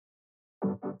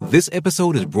This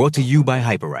episode is brought to you by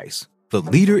Hyperice, the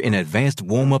leader in advanced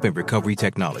warm-up and recovery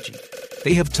technology.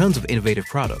 They have tons of innovative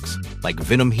products, like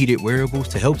Venom-heated wearables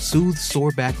to help soothe sore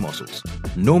back muscles,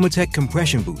 Normatec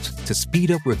compression boots to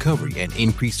speed up recovery and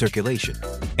increase circulation,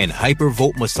 and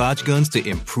Hypervolt massage guns to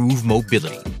improve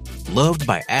mobility. Loved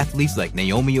by athletes like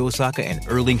Naomi Osaka and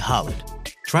Erling Haaland.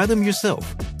 Try them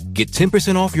yourself. Get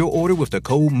 10% off your order with the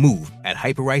code MOVE at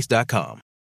hyperice.com.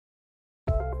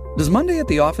 Does Monday at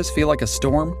the office feel like a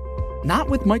storm? Not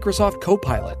with Microsoft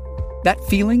Copilot. That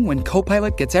feeling when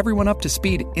Copilot gets everyone up to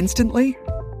speed instantly?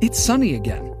 It's sunny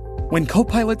again. When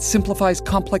Copilot simplifies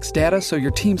complex data so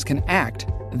your teams can act,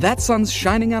 that sun's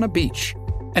shining on a beach.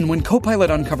 And when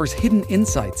Copilot uncovers hidden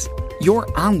insights, you're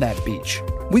on that beach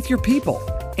with your people,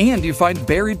 and you find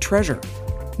buried treasure.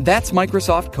 That's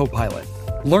Microsoft Copilot.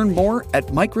 Learn more at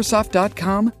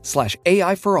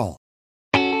Microsoft.com/AI for all.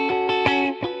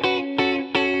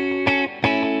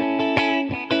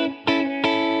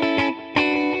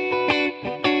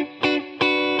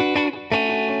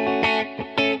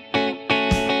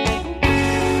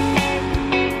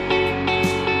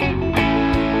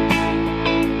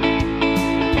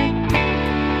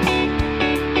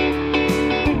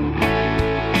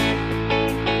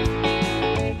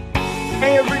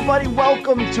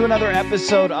 Welcome to another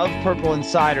episode of Purple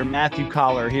Insider. Matthew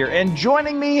Collar here, and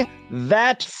joining me,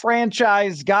 that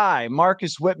franchise guy,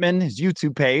 Marcus Whitman. His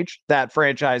YouTube page, That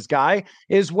Franchise Guy,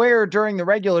 is where during the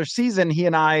regular season he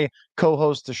and I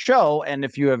co-host the show. And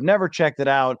if you have never checked it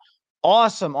out,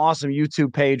 awesome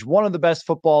YouTube page, one of the best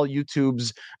football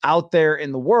YouTubes out there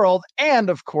in the world, and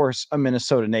of course a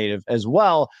Minnesota native as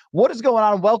well. What is going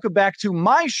on? Welcome back to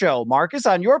my show, Marcus.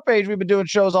 On your page, we've been doing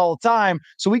shows all the time,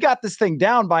 so we got this thing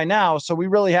down by now, so we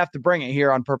really have to bring it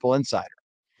here on Purple Insider.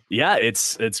 Yeah,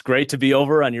 it's great to be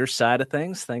over on your side of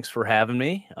things. Thanks for having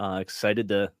me. Excited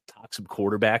to talk some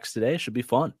quarterbacks today. Should be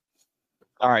fun.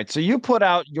 All right, so you put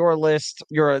out your list,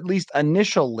 your at least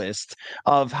initial list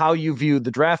of how you view the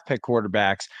draft pick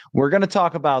quarterbacks. We're going to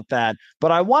talk about that,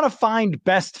 but I want to find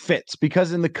best fits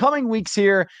because in the coming weeks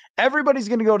here, everybody's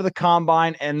going to go to the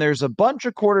combine and there's a bunch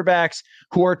of quarterbacks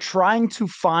who are trying to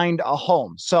find a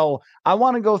home. So I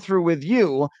want to go through with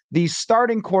you these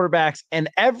starting quarterbacks and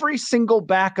every single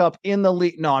backup in the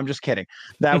league. No, I'm just kidding.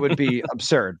 That would be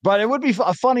absurd, but it would be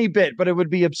a funny bit, but it would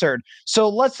be absurd. So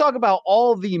let's talk about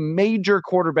all the major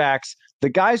quarterbacks, the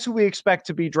guys who we expect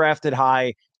to be drafted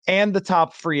high and the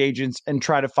top free agents, and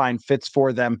try to find fits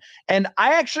for them. And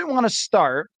I actually want to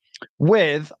start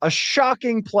with a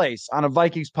shocking place on a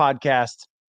Vikings podcast,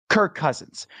 Kirk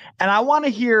Cousins. And I want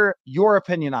to hear your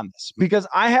opinion on this because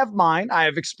I have mine. I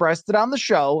have expressed it on the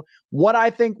show, what I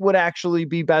think would actually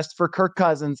be best for Kirk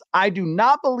Cousins. I do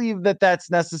not believe that that's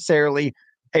necessarily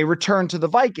a return to the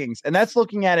Vikings, and that's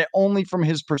looking at it only from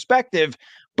his perspective.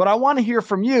 But I want to hear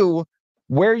from you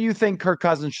where you think Kirk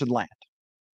Cousins should land.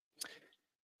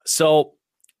 So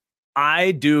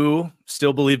I do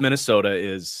still believe Minnesota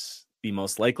is the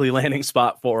most likely landing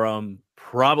spot for him,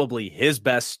 probably his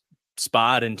best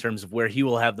spot in terms of where he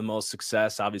will have the most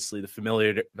success. Obviously, the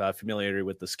familiarity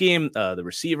with the scheme, the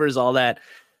receivers, all that.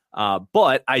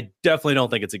 But I definitely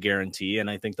don't think it's a guarantee. And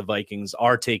I think the Vikings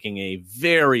are taking a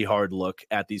very hard look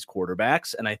at these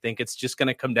quarterbacks. And I think it's just going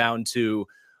to come down to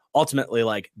ultimately,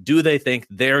 like, do they think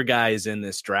their guy is in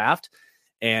this draft?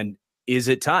 And is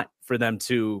it time for them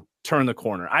to turn the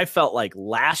corner? I felt like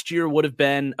last year would have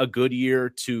been a good year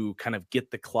to kind of get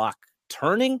the clock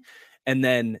turning. And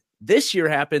then this year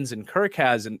happens and Kirk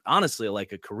has, and honestly,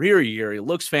 like a career year. He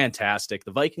looks fantastic.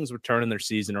 The Vikings were turning their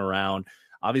season around.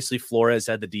 Obviously, Flores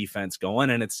had the defense going,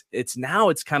 and it's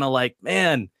kind of like,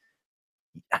 man,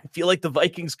 I feel like the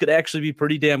Vikings could actually be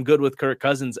pretty damn good with Kirk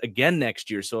Cousins again next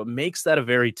year. So it makes that a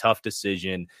very tough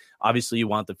decision. Obviously, you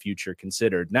want the future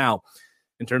considered. Now,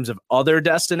 in terms of other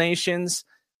destinations,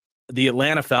 the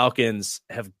Atlanta Falcons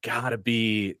have got to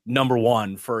be number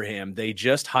one for him. They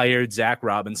just hired Zach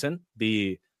Robinson,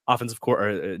 the offensive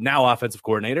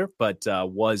coordinator, but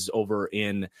was over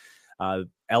in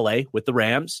LA with the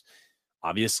Rams.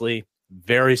 Obviously,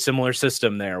 very similar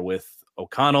system there with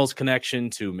O'Connell's connection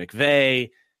to McVay.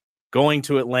 Going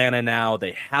to Atlanta now,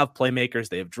 they have playmakers.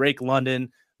 They have Drake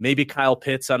London. Maybe Kyle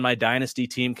Pitts on my dynasty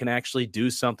team can actually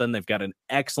do something. They've got an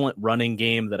excellent running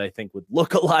game that I think would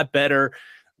look a lot better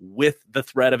with the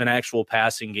threat of an actual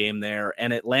passing game there.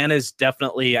 And Atlanta's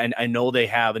definitely, I know they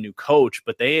have a new coach,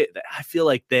 but I feel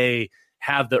like they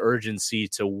have the urgency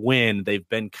to win. They've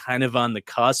been kind of on the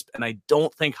cusp. And I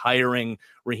don't think hiring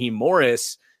Raheem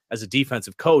Morris as a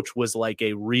defensive coach was like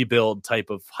a rebuild type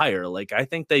of hire. Like, I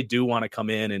think they do want to come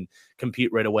in and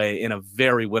compete right away in a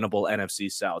very winnable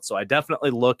NFC South. So I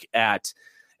definitely look at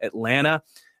Atlanta.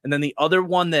 And then the other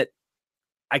one that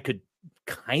I could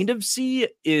kind of see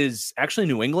is actually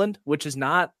New England, which is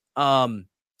not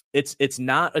it's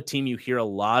not a team you hear a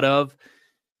lot of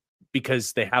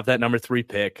because they have that number 3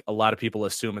 pick. A lot of people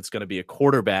assume it's going to be a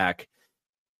quarterback.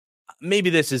 Maybe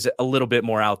this is a little bit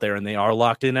more out there and they are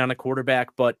locked in on a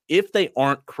quarterback, but if they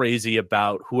aren't crazy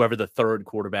about whoever the 3rd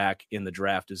quarterback in the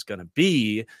draft is going to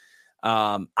be,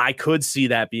 I could see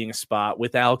that being a spot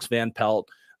with Alex Van Pelt,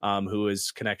 who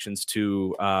is connections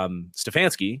to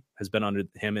Stefanski, has been under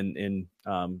him in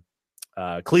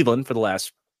Cleveland for the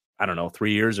last,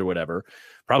 3 years or whatever,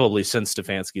 probably since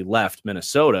Stefanski left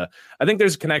Minnesota. I think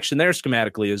there's a connection there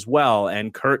schematically as well,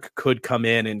 and Kirk could come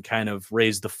in and kind of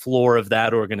raise the floor of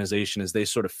that organization as they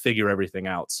sort of figure everything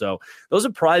out. So those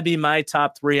would probably be my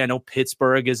top 3. I know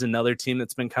Pittsburgh is another team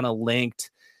that's been kind of linked.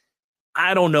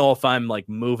 I don't know if I'm like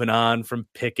moving on from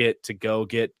Pickett to go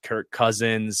get Kirk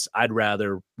Cousins. I'd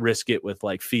rather risk it with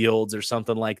like Fields or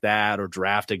something like that, or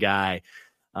draft a guy.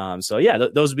 So yeah,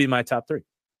 those would be my top 3.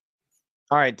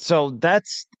 All right, so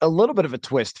that's a little bit of a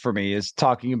twist for me, is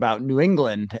talking about New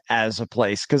England as a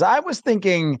place, because I was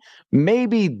thinking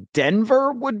maybe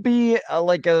Denver would be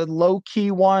like a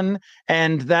low-key one,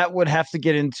 and that would have to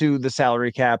get into the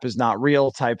salary cap is not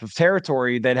real type of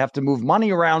territory. They'd have to move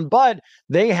money around, but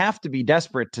they have to be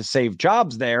desperate to save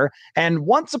jobs there. And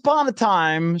once upon a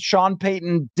time, Sean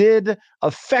Payton did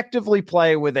effectively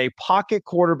play with a pocket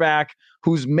quarterback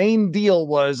whose main deal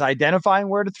was identifying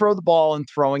where to throw the ball and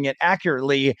throwing it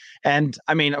accurately. And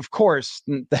I mean, of course,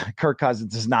 Kirk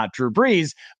Cousins is not Drew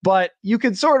Brees, but you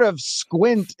could sort of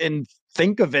squint and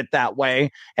think of it that way.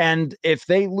 And if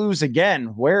they lose again,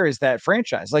 where is that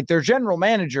franchise? Like, their general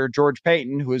manager, George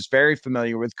Payton, who is very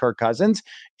familiar with Kirk Cousins,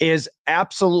 is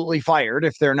absolutely fired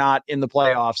if they're not in the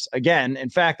playoffs again. In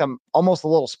fact, I'm almost a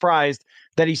little surprised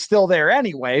that he's still there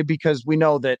anyway, because we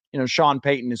know that, Sean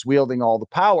Payton is wielding all the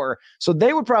power. So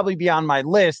they would probably be on my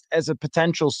list as a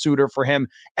potential suitor for him.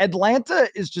 Atlanta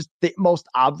is just the most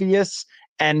obvious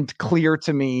and clear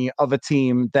to me of a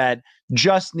team that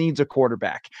just needs a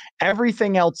quarterback.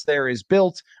 Everything else there is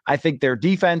built. I think their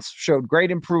defense showed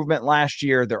great improvement last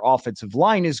year. Their offensive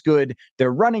line is good.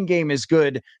 Their running game is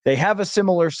good. They have a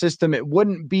similar system. It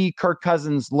wouldn't be Kirk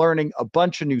Cousins learning a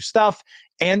bunch of new stuff.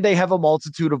 And they have a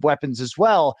multitude of weapons as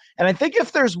well. And I think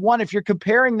if there's one, if you're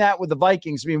comparing that with the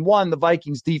Vikings, the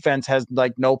Vikings defense has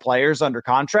like no players under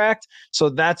contract. So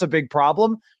that's a big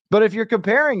problem. But if you're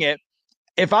comparing it,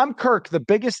 if I'm Kirk, the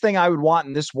biggest thing I would want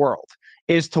in this world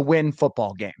is to win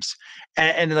football games.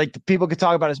 And like, people could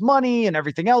talk about his money and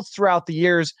everything else throughout the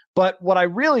years, but what I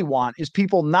really want is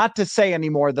people not to say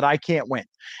anymore that I can't win.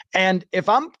 And if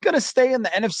I'm going to stay in the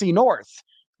NFC North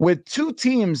with 2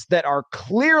 teams that are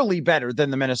clearly better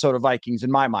than the Minnesota Vikings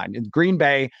in my mind, in Green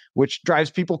Bay, which drives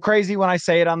people crazy when I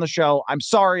say it on the show. I'm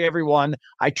sorry, everyone.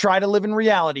 I try to live in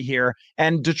reality here.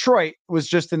 And Detroit was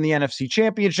just in the NFC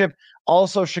Championship.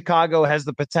 Also, Chicago has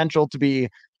the potential to be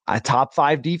a top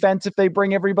 5 defense if they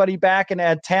bring everybody back and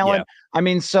add talent.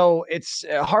 Yeah. So it's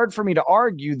hard for me to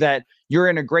argue that you're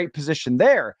in a great position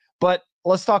there. But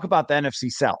let's talk about the NFC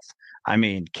South.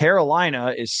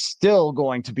 Carolina is still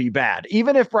going to be bad,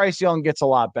 even if Bryce Young gets a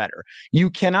lot better. You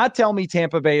cannot tell me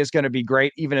Tampa Bay is going to be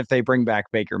great, even if they bring back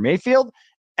Baker Mayfield.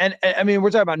 And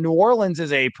we're talking about New Orleans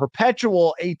as a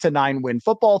perpetual 8 to 9 win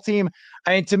football team.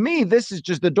 To me, this is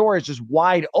just, the door is just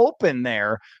wide open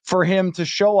there for him to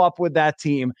show up with that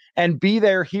team and be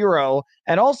their hero.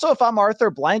 And also, if I'm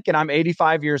Arthur Blank and I'm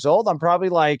 85 years old, I'm probably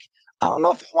like, I don't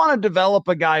know if I want to develop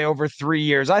a guy over 3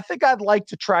 years. I think I'd like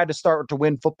to try to start to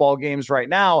win football games right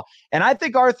now. And I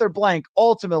think Arthur Blank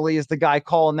ultimately is the guy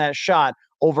calling that shot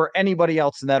over anybody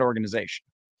else in that organization.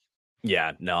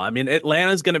 Yeah, no,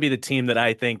 Atlanta's going to be the team that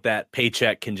I think that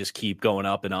paycheck can just keep going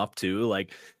up and up to.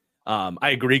 Like,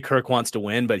 I agree Kirk wants to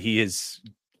win, but he's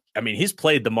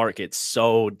played the market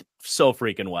so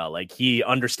freaking well. Like, he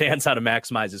understands how to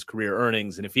maximize his career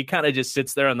earnings. And if he kind of just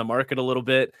sits there on the market a little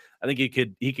bit, I think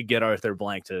he could get Arthur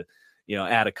Blank to,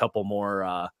 add a couple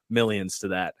more millions to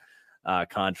that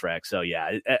contract. So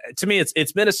yeah, to me,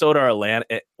 it's Minnesota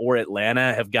or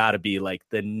Atlanta have got to be like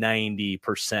the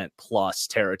 90% plus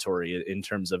territory in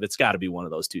terms of, it's got to be one of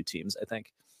those 2 teams, I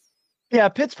think. Yeah,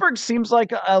 Pittsburgh seems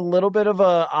like a little bit of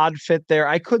a odd fit there.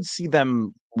 I could see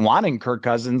them wanting Kirk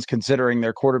Cousins, considering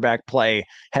their quarterback play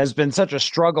has been such a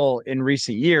struggle in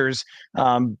recent years.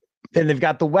 And they've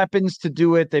got the weapons to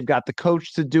do it. They've got the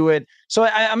coach to do it. So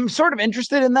I'm sort of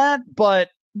interested in that, but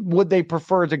would they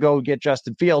prefer to go get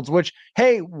Justin Fields, which,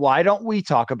 hey, why don't we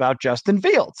talk about Justin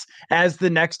Fields as the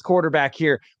next quarterback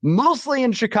here? Mostly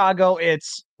in Chicago,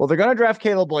 it's, well, they're going to draft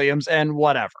Caleb Williams and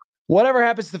whatever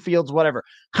happens to Fields, whatever.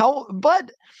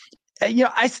 But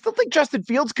I still think Justin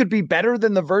Fields could be better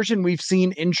than the version we've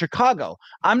seen in Chicago.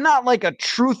 I'm not like a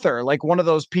truther, like one of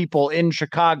those people in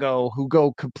Chicago who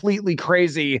go completely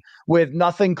crazy with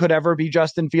nothing could ever be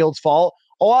Justin Fields' fault.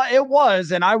 Oh, it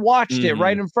was, and I watched it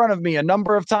right in front of me a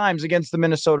number of times against the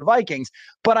Minnesota Vikings.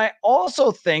 But I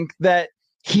also think that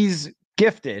he's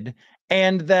gifted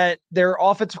and that their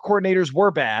offensive coordinators were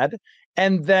bad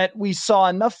and that we saw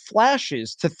enough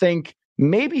flashes to think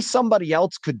maybe somebody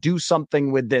else could do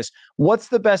something with this. What's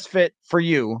the best fit for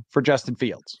you for Justin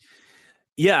Fields?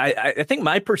 Yeah, I think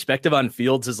my perspective on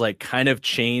Fields is like kind of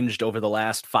changed over the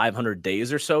last 500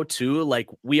 days or so too. Like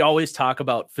we always talk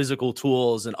about physical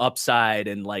tools and upside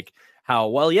and like how,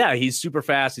 well, yeah, he's super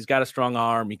fast. He's got a strong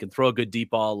arm. He can throw a good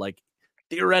deep ball. Like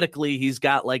theoretically, he's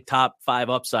got like top 5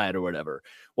 upside or whatever.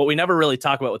 What we never really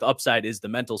talk about with upside is the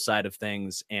mental side of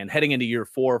things. And heading into year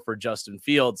 4 for Justin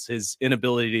Fields, his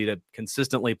inability to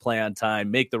consistently play on time,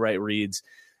 make the right reads,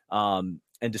 and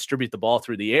distribute the ball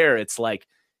through the air. It's like,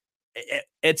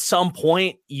 at some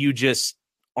point you just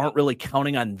aren't really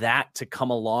counting on that to come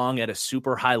along at a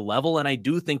super high level. And I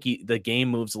do think the game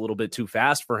moves a little bit too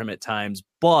fast for him at times,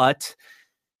 but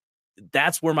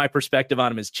that's where my perspective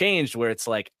on him has changed, where it's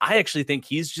like, I actually think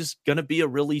he's just going to be a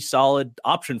really solid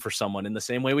option for someone in the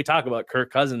same way we talk about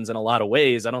Kirk Cousins in a lot of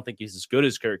ways. I don't think he's as good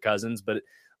as Kirk Cousins, but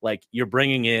like you're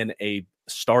bringing in a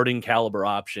starting caliber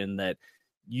option that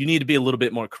you need to be a little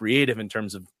bit more creative in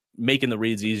terms of making the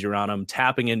reads easier on him,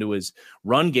 tapping into his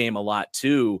run game a lot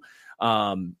too.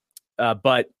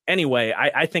 But anyway,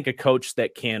 I think a coach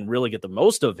that can really get the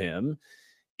most of him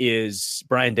is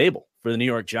Brian Daboll for the New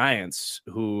York Giants,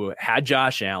 who had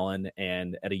Josh Allen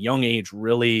and at a young age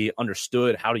really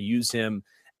understood how to use him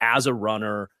as a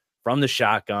runner from the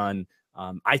shotgun.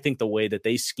 I think the way that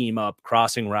they scheme up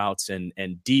crossing routes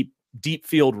and deep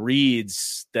field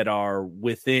reads that are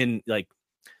within like,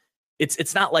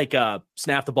 it's not like a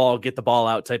snap the ball, get the ball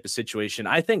out type of situation.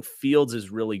 I think Fields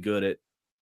is really good at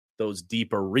those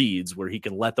deeper reads where he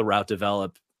can let the route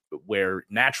develop, where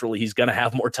naturally he's going to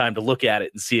have more time to look at it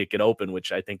and see it get open,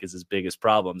 which I think is his biggest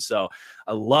problem. So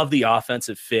I love the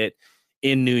offensive fit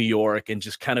in New York and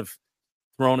just kind of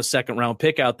throwing a second round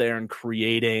pick out there and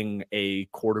creating a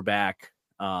quarterback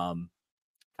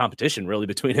competition really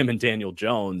between him and Daniel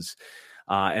Jones.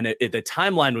 And the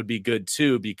timeline would be good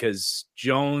too, because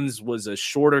Jones was a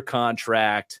shorter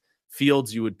contract.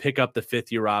 Fields, you would pick up the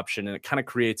 5th-year option, and it kind of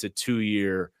creates a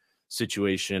 2-year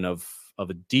situation of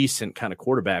a decent kind of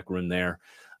quarterback room there.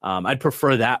 I'd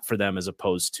prefer that for them as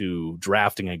opposed to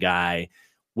drafting a guy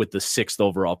with the 6th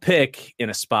overall pick in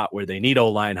a spot where they need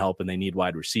O-line help and they need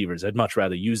wide receivers. I'd much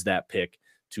rather use that pick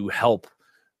to help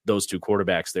those 2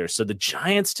 quarterbacks there. So the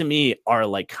Giants to me are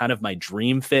like kind of my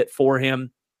dream fit for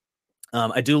him.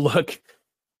 I do look,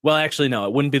 well, actually, no,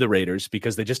 it wouldn't be the Raiders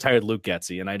because they just hired Luke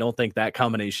Getsy, and I don't think that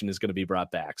combination is going to be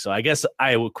brought back. So I guess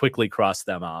I will quickly cross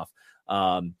them off.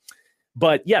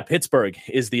 But yeah, Pittsburgh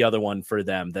is the other one for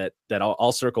them that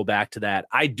I'll circle back to that.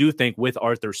 I do think with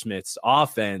Arthur Smith's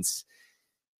offense,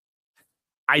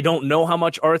 I don't know how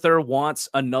much Arthur wants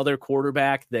another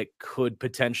quarterback that could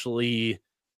potentially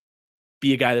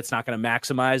be a guy that's not going to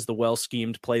maximize the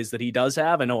well-schemed plays that he does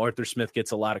have. I know Arthur Smith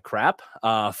gets a lot of crap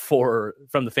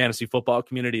from the fantasy football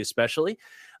community, especially.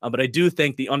 But I do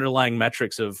think the underlying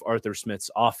metrics of Arthur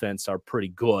Smith's offense are pretty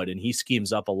good, and he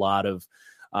schemes up a lot of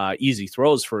easy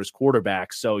throws for his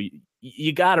quarterback. So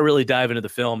you got to really dive into the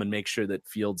film and make sure that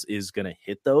Fields is going to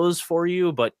hit those for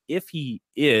you. But if he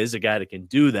is a guy that can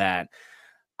do that,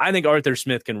 I think Arthur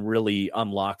Smith can really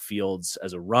unlock Fields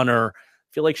as a runner.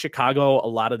 I feel like Chicago a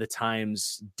lot of the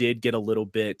times did get a little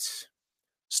bit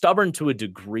stubborn to a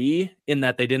degree in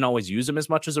that they didn't always use him as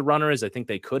much as a runner as I think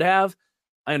they could have.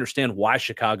 I understand why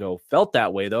Chicago felt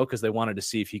that way, though, because they wanted to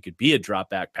see if he could be a drop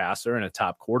back passer and a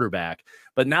top quarterback.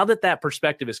 But now that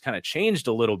perspective has kind of changed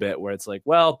a little bit, where it's like,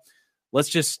 well, let's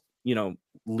just,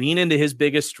 lean into his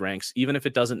biggest strengths, even if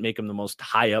it doesn't make him the most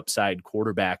high upside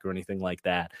quarterback or anything like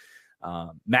that.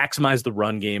 Maximize the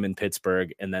run game in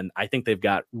Pittsburgh. And then I think they've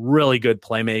got really good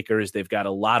playmakers. They've got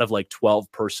a lot of like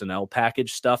 12 personnel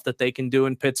package stuff that they can do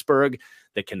in Pittsburgh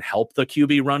that can help the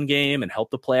QB run game and help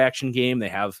the play action game. They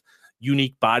have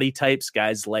unique body types.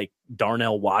 Guys like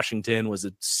Darnell Washington was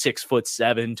a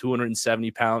 6'7",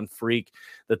 270-pound freak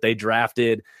that they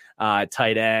drafted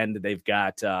tight end. They've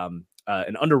got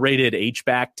an underrated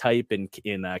H-back type in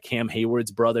Cam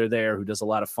Hayward's brother there who does a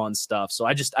lot of fun stuff. So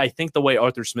I think the way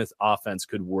Arthur Smith's offense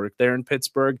could work there in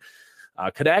Pittsburgh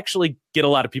could actually get a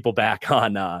lot of people back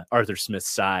on Arthur Smith's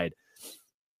side.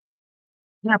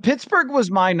 Yeah, Pittsburgh was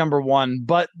my number one,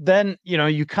 but then,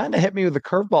 you kind of hit me with a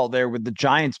curveball there with the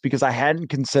Giants because I hadn't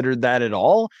considered that at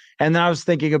all. And then I was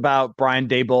thinking about Brian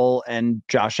Daboll and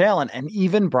Josh Allen, and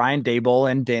even Brian Daboll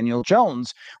and Daniel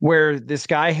Jones, where this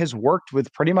guy has worked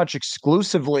with pretty much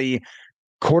exclusively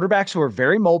quarterbacks who are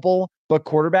very mobile, but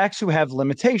quarterbacks who have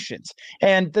limitations.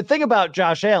 And the thing about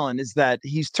Josh Allen is that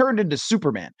he's turned into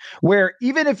Superman, where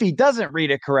even if he doesn't read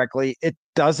it correctly, it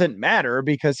doesn't matter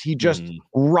because he just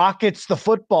rockets the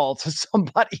football to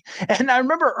somebody. And I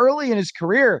remember early in his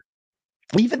career,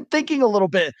 even thinking a little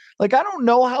bit like, I don't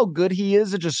know how good he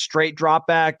is at just straight drop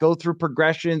back, go through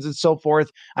progressions and so forth.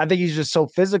 I think he's just so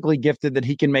physically gifted that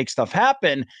he can make stuff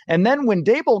happen. And then when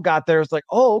Daboll got there, it's like,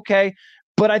 oh, okay.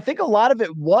 But I think a lot of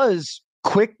it was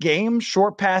quick game,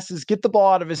 short passes, get the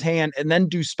ball out of his hand, and then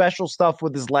do special stuff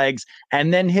with his legs,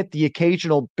 and then hit the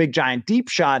occasional big giant deep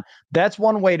shot. That's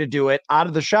one way to do it out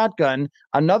of the shotgun.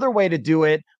 Another way to do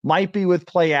it might be with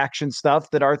play action stuff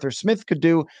that Arthur Smith could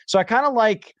do. So I kind of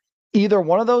like either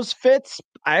one of those fits.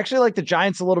 I actually like the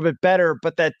Giants a little bit better,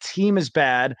 but that team is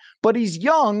bad. But he's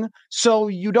young, so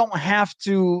you don't have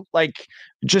to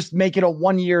just make it a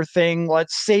 1-year thing.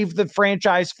 Let's save the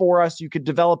franchise for us. You could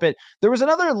develop it. There was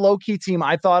another low-key team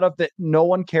I thought of that no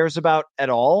one cares about at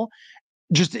all,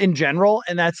 just in general,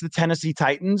 and that's the Tennessee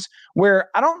Titans, where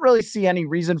I don't really see any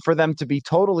reason for them to be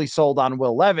totally sold on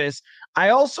Will Levis. I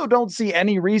also don't see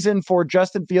any reason for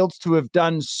Justin Fields to have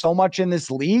done so much in this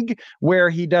league where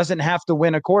he doesn't have to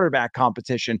win a quarterback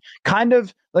competition. Kind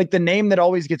of like the name that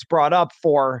always gets brought up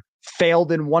for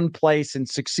failed in one place and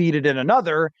succeeded in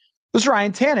another was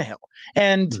Ryan Tannehill.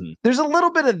 And there's a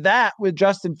little bit of that with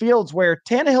Justin Fields where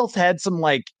Tannehill's had some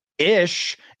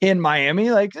ish in Miami,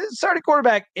 starting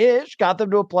quarterback ish, got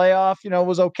them to a playoff,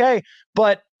 was okay,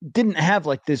 but didn't have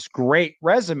this great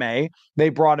resume. They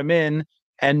brought him in,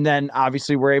 and then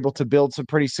obviously we're able to build some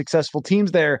pretty successful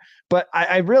teams there. But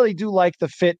I really do like the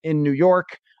fit in New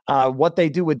York. What they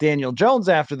do with Daniel Jones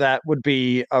after that would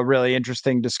be a really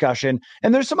interesting discussion.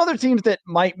 And there's some other teams that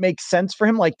might make sense for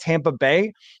him, like Tampa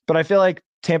Bay, but I feel like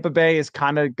Tampa Bay is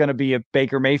kind of going to be a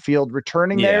Baker Mayfield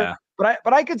returning there.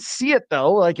 But I could see it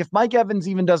though. If Mike Evans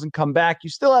even doesn't come back, you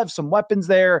still have some weapons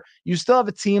there. You still have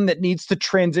a team that needs to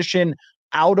transition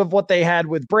out of what they had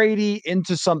with Brady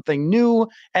into something new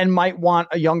and might want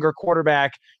a younger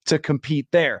quarterback to compete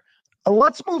there.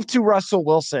 Let's move to Russell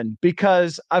Wilson,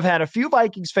 because I've had a few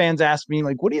Vikings fans ask me,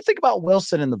 what do you think about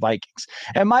Wilson and the Vikings?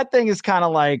 And my thing is kind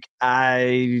of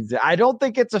I don't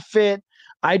think it's a fit.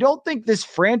 I don't think this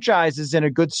franchise is in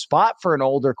a good spot for an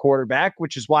older quarterback,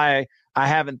 which is why I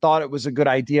haven't thought it was a good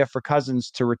idea for Cousins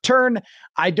to return.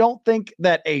 I don't think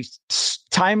that a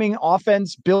timing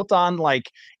offense built on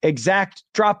exact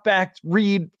drop back,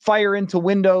 read, fire into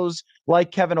windows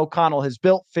like Kevin O'Connell has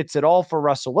built fits it all for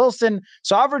Russell Wilson.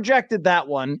 So I've rejected that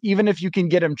one, even if you can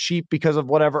get him cheap because of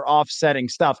whatever offsetting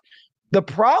stuff. The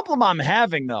problem I'm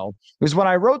having, though, is when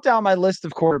I wrote down my list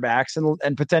of quarterbacks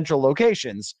and potential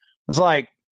locations, it's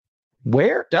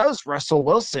where does Russell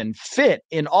Wilson fit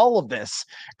in all of this?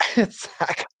 It's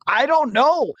I don't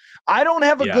know. I don't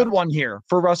have a good one here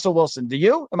for Russell Wilson. Do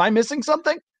you? Am I missing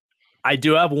something? I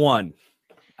do have one.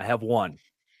 I have one,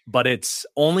 but it's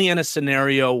only in a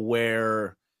scenario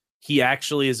where he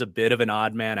actually is a bit of an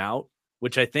odd man out,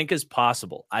 which I think is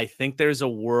possible. I think there's a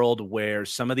world where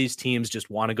some of these teams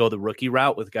just want to go the rookie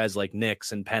route with guys like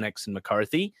Nix and Penix and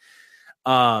McCarthy.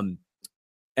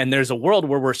 And there's a world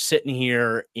where we're sitting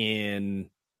here in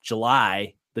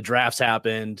July, the drafts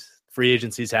happened, free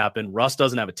agencies happened. Russ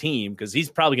doesn't have a team because he's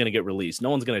probably going to get released. No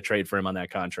one's going to trade for him on that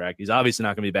contract. He's obviously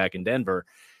not going to be back in Denver.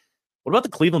 What about the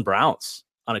Cleveland Browns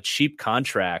on a cheap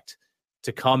contract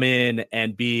to come in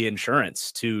and be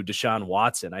insurance to Deshaun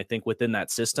Watson? I think within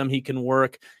that system, he can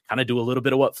work, kind of do a little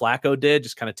bit of what Flacco did,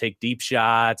 just kind of take deep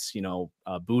shots,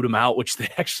 boot him out, which they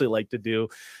actually like to do.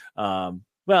 Well,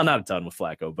 not a ton with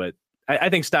Flacco, but I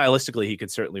think stylistically he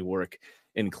could certainly work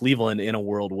in Cleveland in a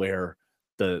world where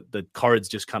the cards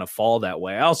just kind of fall that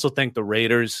way. I also think the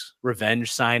Raiders revenge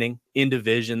signing in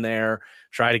division there,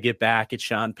 try to get back at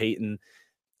Sean Payton.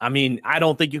 I mean, I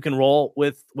don't think you can roll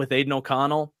with Aiden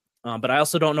O'Connell, but I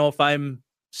also don't know if I'm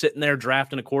sitting there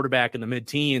drafting a quarterback in the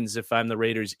mid-teens if I'm the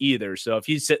Raiders either. So if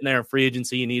he's sitting there in free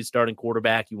agency, you need a starting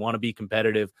quarterback, you want to be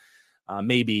competitive,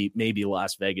 maybe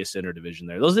Las Vegas interdivision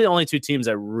there. Those are the only two teams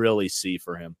I really see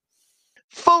for him.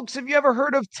 Folks, have you ever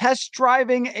heard of test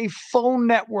driving a phone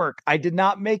network? I did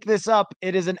not make this up.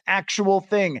 It is an actual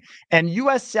thing. And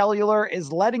US Cellular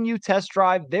is letting you test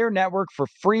drive their network for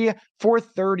free for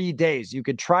 30 days. You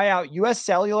could try out US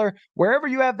Cellular wherever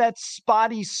you have that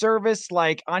spotty service,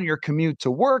 like on your commute to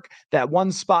work, that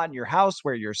one spot in your house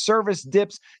where your service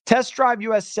dips. Test drive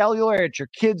US Cellular at your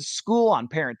kid's school on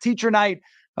parent-teacher night.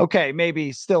 Okay,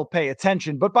 maybe still pay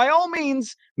attention, but by all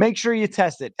means, make sure you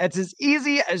test it. It's as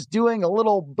easy as doing a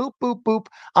little boop, boop, boop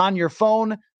on your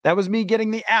phone. That was me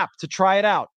getting the app to try it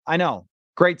out. I know.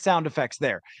 Great sound effects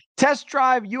there. Test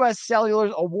drive US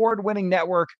Cellular's award-winning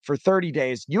network for 30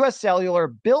 days. US Cellular,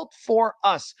 built for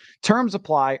us. Terms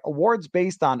apply. Awards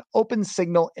based on open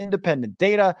signal independent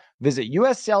data. Visit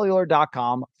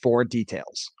uscellular.com for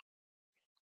details.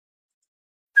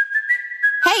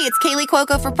 Hey, it's Kaylee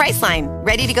Cuoco for Priceline.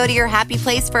 Ready to go to your happy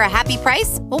place for a happy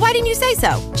price? Well, why didn't you say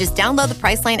so? Just download the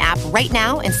Priceline app right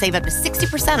now and save up to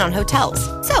 60% on hotels.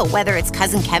 So whether it's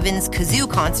Cousin Kevin's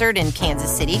Kazoo Concert in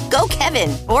Kansas City, go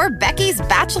Kevin, or Becky's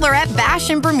Bachelorette Bash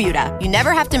in Bermuda, you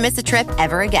never have to miss a trip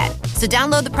ever again. So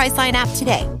download the Priceline app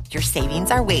today. Your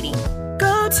savings are waiting.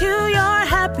 Go to your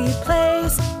happy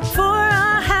place for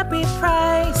a happy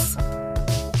price.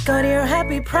 Go to your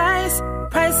happy price,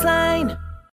 Priceline.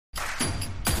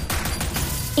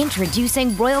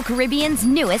 Introducing Royal Caribbean's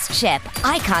newest ship,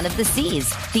 Icon of the Seas,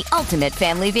 the ultimate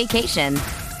family vacation.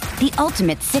 The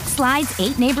ultimate 6 slides,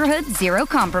 8 neighborhoods, 0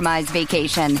 compromise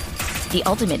vacation. The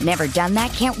ultimate never done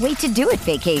that, can't wait to do it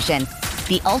vacation.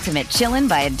 The ultimate chillin'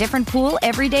 by a different pool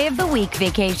every day of the week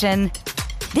vacation.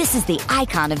 This is the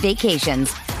Icon of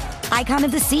vacations. Icon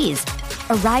of the Seas,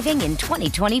 arriving in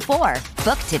 2024.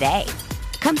 Book today.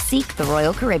 Come seek the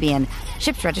Royal Caribbean.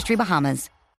 Ships Registry, Bahamas.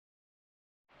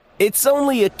 It's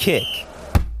only a kick,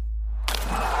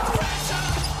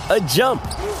 a jump,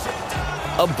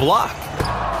 a block.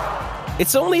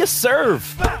 It's only a serve.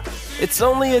 It's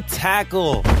only a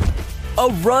tackle, a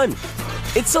run.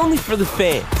 It's only for the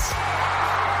fans.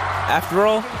 After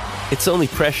all, it's only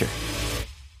pressure.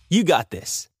 You got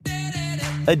this.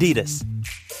 Adidas.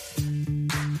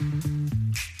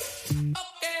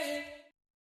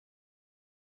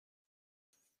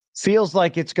 Feels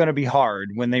like it's going to be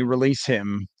hard when they release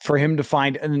him for him to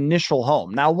find an initial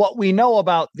home. Now, what we know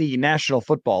about the National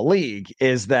Football League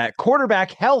is that quarterback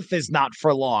health is not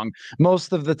for long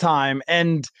most of the time.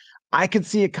 And I could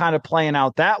see it kind of playing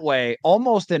out that way,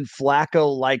 almost in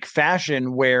Flacco-like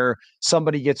fashion, where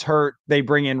somebody gets hurt, they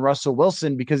bring in Russell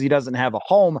Wilson because he doesn't have a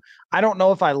home. I don't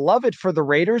know if I love it for the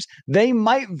Raiders. They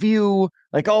might view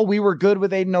like, oh, we were good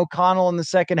with Aiden O'Connell in the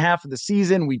second half of the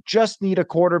season. We just need a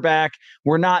quarterback.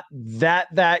 We're not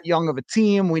that young of a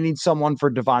team. We need someone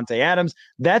for Devontae Adams.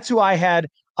 That's who I had.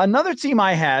 Another team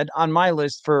I had on my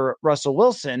list for Russell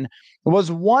Wilson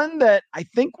was one that I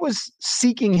think was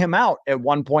seeking him out at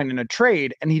one point in a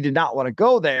trade, and he did not want to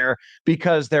go there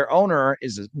because their owner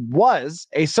was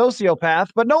a sociopath,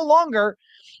 but no longer,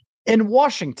 in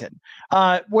Washington,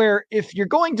 where if you're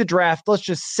going to draft, let's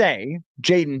just say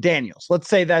Jaden Daniels, let's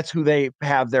say that's who they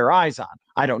have their eyes on.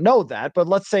 I don't know that, but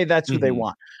let's say that's who they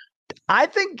want. I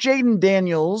think Jaden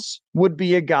Daniels would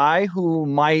be a guy who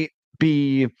might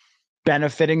be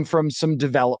benefiting from some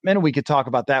development. We could talk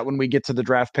about that when we get to the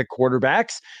draft pick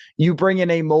quarterbacks. You bring in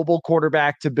a mobile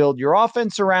quarterback to build your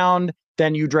offense around,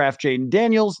 then you draft Jaden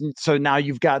Daniels. So now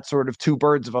you've got sort of 2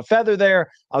 birds of a feather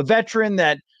there, a veteran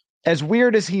that, as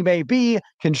weird as he may be,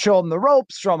 can show him the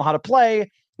ropes, show him how to play,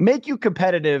 make you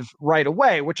competitive right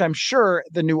away, which I'm sure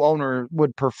the new owner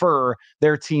would prefer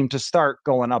their team to start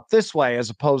going up this way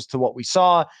as opposed to what we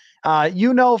saw.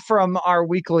 From our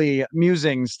weekly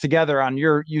musings together on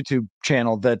your YouTube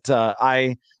channel that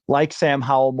I like Sam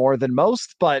Howell more than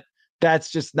most, but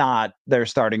that's just not their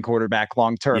starting quarterback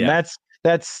long term. Yeah.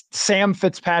 That's Sam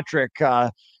Fitzpatrick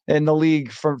in the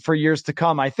league for years to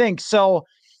come, I think. So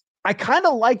I kind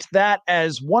of liked that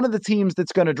as one of the teams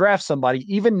that's going to draft somebody,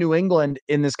 even New England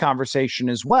in this conversation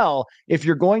as well. If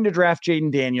you're going to draft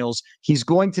Jaden Daniels, he's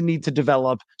going to need to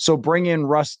develop. So bring in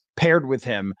Russ paired with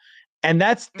him. And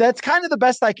that's kind of the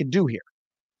best I could do here.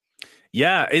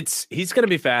 Yeah, he's going to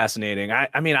be fascinating.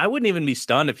 I mean, I wouldn't even be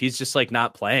stunned if he's just like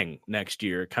not playing next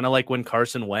year. Kind of like when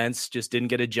Carson Wentz just didn't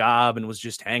get a job and was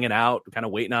just hanging out, kind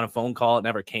of waiting on a phone call. It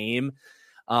never came.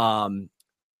 Cam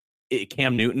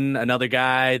Newton, another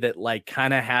guy that like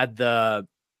kind of had the,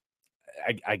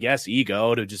 I guess,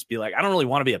 ego to just be like, I don't really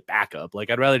want to be a backup. Like,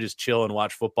 I'd rather just chill and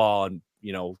watch football and,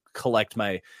 collect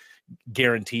my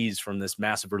guarantees from this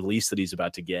massive release that he's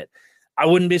about to get. I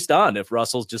wouldn't be stunned if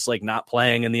Russell's just like not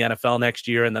playing in the NFL next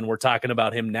year. And then we're talking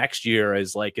about him next year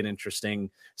as like an interesting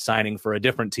signing for a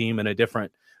different team and a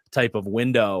different type of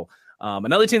window.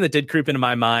 Another team that did creep into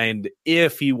my mind,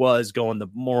 if he was going the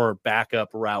more backup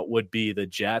route, would be the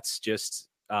Jets, just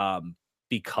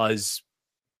because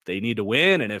they need to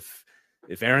win. And if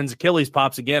Aaron's Achilles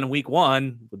pops again in week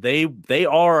 1, they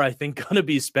are, I think, going to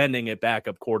be spending at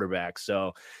backup quarterback.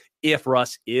 So if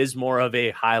Russ is more of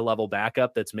a high-level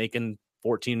backup that's making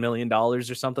 $14 million or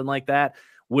something like that,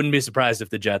 wouldn't be surprised if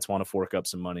the Jets want to fork up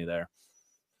some money there.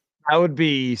 That would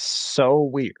be so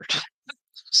weird.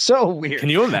 So weird. Can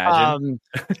you imagine?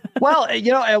 Well,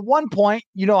 at one point,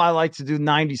 I like to do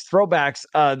 90s throwbacks.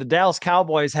 The Dallas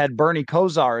Cowboys had Bernie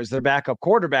Kosar as their backup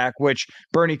quarterback, which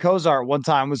Bernie Kosar at one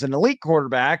time was an elite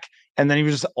quarterback, and then he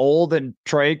was just old and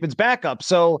Troy Aikman's backup.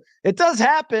 So it does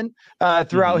happen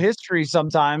throughout history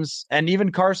sometimes. And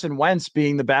even Carson Wentz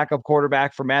being the backup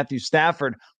quarterback for Matthew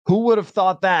Stafford. Who would have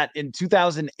thought that in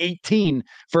 2018,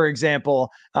 for example?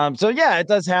 So, yeah, it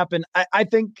does happen. I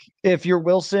think if you're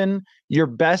Wilson, your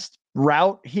best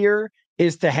route here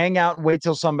is to hang out and wait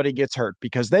till somebody gets hurt,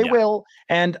 because they will.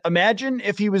 And imagine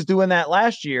if he was doing that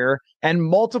last year and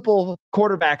multiple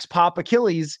quarterbacks pop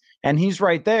Achilles and he's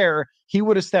right there, he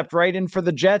would have stepped right in for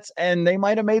the Jets and they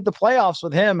might have made the playoffs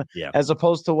with him as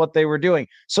opposed to what they were doing.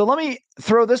 So let me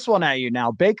throw this one at you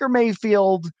now. Baker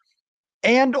Mayfield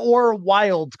and or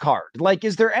wild card. Like,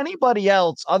 is there anybody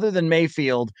else other than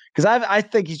Mayfield? Because I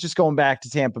think he's just going back to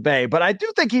Tampa Bay, but I do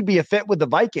think he'd be a fit with the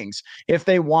Vikings if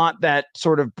they want that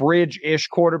sort of bridge-ish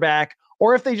quarterback,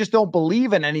 or if they just don't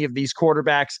believe in any of these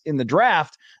quarterbacks in the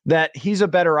draft, that he's a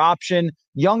better option.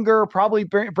 Younger, probably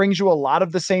brings you a lot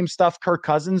of the same stuff Kirk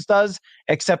Cousins does,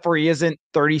 except for he isn't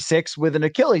 36 with an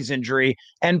Achilles injury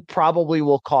and probably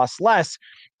will cost less.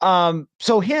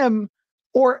 So him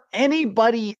or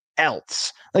anybody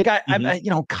else. Like I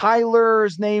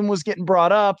Kyler's name was getting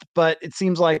brought up, but it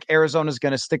seems like Arizona's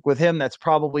going to stick with him. That's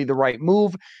probably the right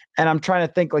move. And I'm trying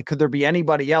to think, like, could there be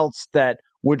anybody else that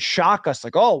would shock us?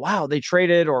 Like, oh, wow, they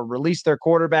traded or released their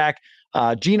quarterback.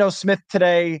 Geno Smith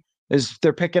today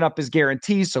they're picking up his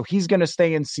guarantee. So he's going to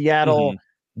stay in Seattle.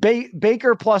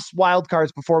 Baker plus wild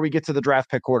cards before we get to the draft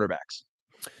pick quarterbacks.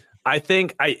 I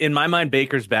think in my mind,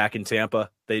 Baker's back in Tampa.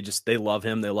 They love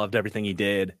him. They loved everything he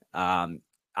did.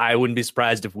 I wouldn't be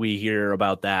surprised if we hear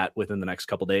about that within the next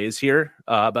couple days here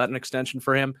about an extension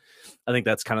for him. I think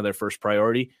that's kind of their first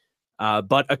priority.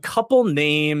 But a couple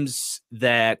names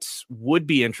that would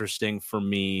be interesting for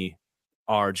me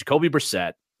are Jacoby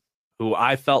Brissett, who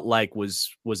I felt like was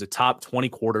a top 20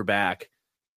 quarterback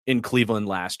in Cleveland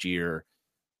last year.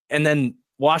 And then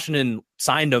Washington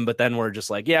signed him, but then we're just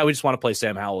like, yeah, we just want to play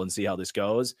Sam Howell and see how this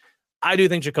goes. I do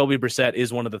think Jacoby Brissett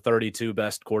is one of the 32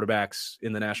 best quarterbacks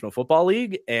in the National Football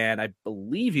League, and I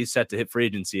believe he's set to hit free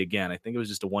agency again. I think it was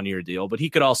just a one-year deal, but he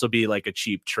could also be like a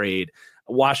cheap trade.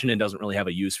 Washington doesn't really have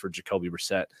a use for Jacoby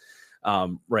Brissett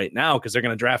right now because they're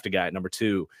going to draft a guy at number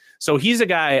 2. So he's a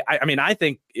guy, I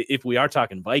think if we are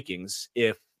talking Vikings,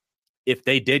 if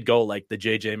they did go like the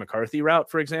J.J. McCarthy route,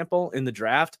 for example, in the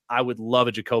draft, I would love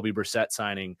a Jacoby Brissett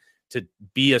signing to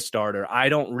be a starter. I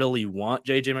don't really want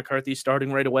JJ McCarthy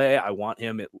starting right away. I want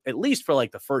him at least for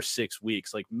like the first 6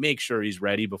 weeks, like make sure he's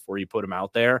ready before you put him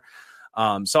out there.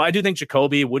 So I do think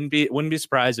Jacoby wouldn't be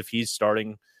surprised if he's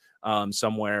starting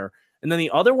somewhere. And then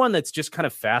the other one that's just kind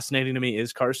of fascinating to me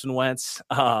is Carson Wentz.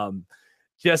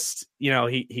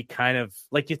 He kind of,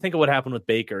 like, you think of what happened with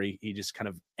Baker. He just kind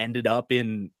of ended up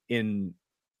in Sean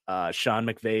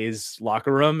McVay's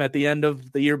locker room at the end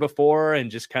of the year before,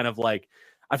 and just kind of like,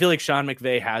 I feel like Sean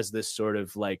McVay has this sort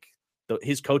of like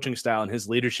his coaching style and his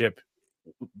leadership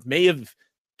may have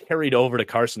carried over to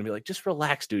Carson to be like, just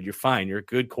relax, dude. You're fine. You're a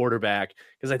good quarterback.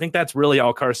 Because I think that's really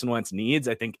all Carson Wentz needs.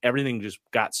 I think everything just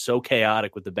got so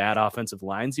chaotic with the bad offensive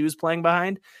lines he was playing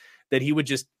behind that he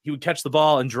would catch the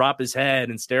ball and drop his head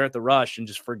and stare at the rush and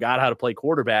just forgot how to play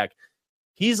quarterback.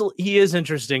 He is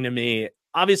interesting to me.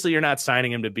 Obviously, you're not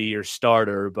signing him to be your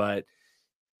starter, but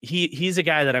he's a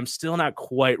guy that I'm still not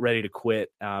quite ready to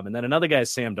quit. And then another guy is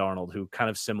Sam Darnold, who kind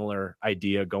of similar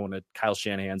idea going to Kyle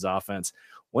Shanahan's offense.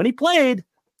 When he played,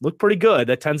 looked pretty good.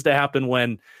 That tends to happen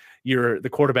when you're the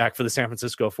quarterback for the San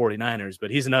Francisco 49ers. But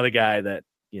he's another guy that,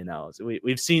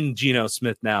 we've seen Geno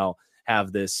Smith now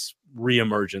have this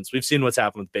reemergence. We've seen what's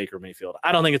happened with Baker Mayfield.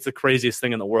 I don't think it's the craziest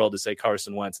thing in the world to say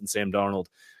Carson Wentz and Sam Darnold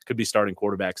could be starting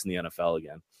quarterbacks in the NFL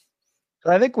again.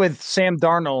 I think with Sam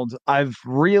Darnold, I've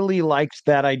really liked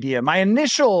that idea. My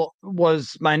initial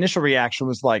reaction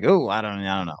was like, oh, I don't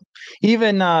know.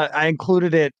 Even I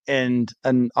included it in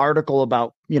an article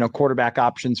about, quarterback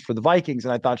options for the Vikings.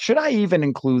 And I thought, should I even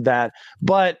include that?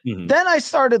 But then I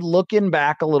started looking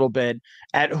back a little bit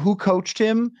at who coached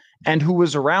him and who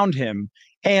was around him.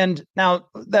 And now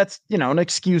that's, an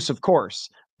excuse, of course,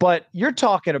 but you're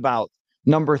talking about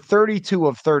number 32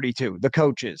 of 32, the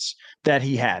coaches that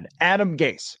he had. Adam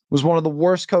Gase was one of the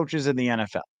worst coaches in the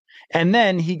NFL. And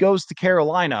then he goes to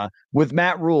Carolina with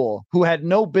Matt Rule, who had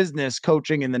no business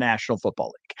coaching in the National Football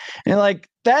League. And like,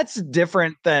 that's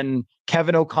different than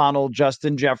Kevin O'Connell,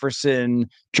 Justin Jefferson,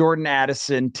 Jordan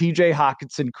Addison, TJ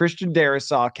Hawkinson, Christian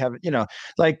Darrisaw,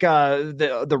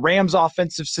 the Rams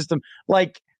offensive system.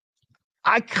 Like,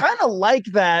 I kind of like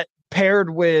that paired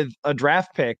with a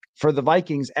draft pick for the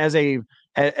Vikings as a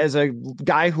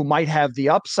guy who might have the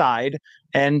upside.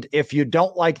 And if you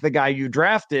don't like the guy you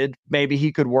drafted, maybe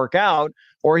he could work out,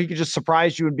 or he could just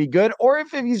surprise you and be good. Or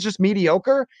if he's just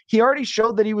mediocre, he already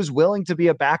showed that he was willing to be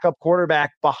a backup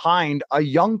quarterback behind a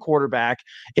young quarterback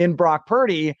in Brock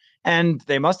Purdy. And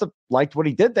they must have liked what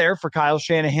he did there for Kyle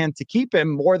Shanahan to keep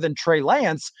him more than Trey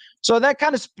Lance. So that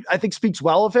kind of, I think, speaks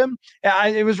well of him.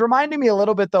 It was reminding me a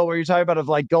little bit, though, where you're talking about of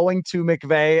like going to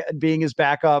McVay and being his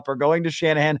backup or going to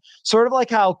Shanahan, sort of like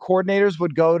how coordinators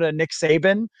would go to Nick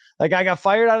Saban. Like, I got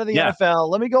fired out of the NFL.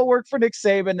 Let me go work for Nick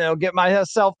Saban and I'll get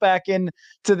myself back into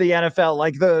the NFL.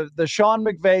 Like the Sean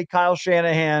McVay, Kyle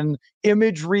Shanahan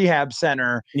image rehab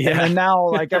center. Yeah. And now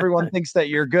like everyone thinks that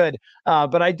you're good.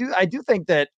 But I do think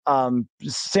that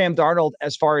Sam Darnold,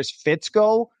 as far as fits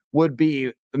go, would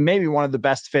be maybe one of the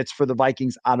best fits for the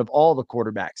Vikings out of all the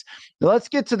quarterbacks. Now, let's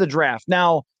get to the draft.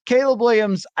 Now, Caleb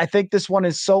Williams, I think this one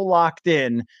is so locked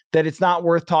in that it's not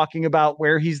worth talking about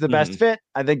where he's the best fit.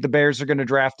 I think the Bears are going to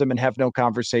draft him and have no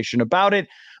conversation about it.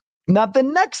 Not the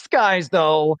next guys,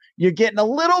 though. You're getting a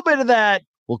little bit of that.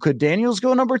 Well, could Daniels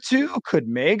go number 2? Could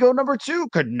May go number 2?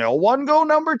 Could no one go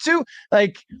number 2?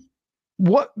 Like,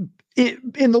 what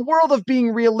in the world of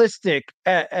being realistic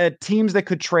at teams that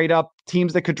could trade up,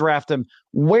 teams that could draft him,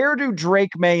 where do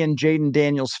Drake May and Jaden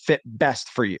Daniels fit best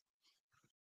for you?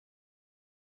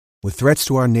 With threats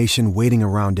to our nation waiting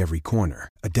around every corner,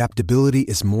 adaptability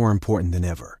is more important than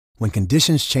ever. When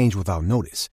conditions change without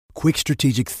notice, quick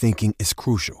strategic thinking is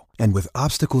crucial. And with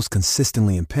obstacles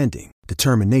consistently impending,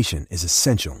 determination is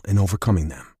essential in overcoming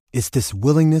them. It's this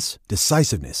willingness,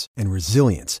 decisiveness, and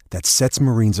resilience that sets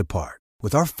Marines apart.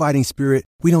 With our fighting spirit,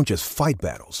 we don't just fight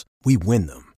battles, we win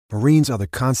them. Marines are the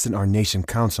constant our nation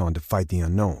counts on to fight the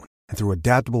unknown. And through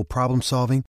adaptable problem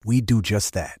solving, we do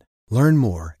just that. Learn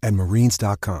more at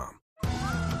marines.com.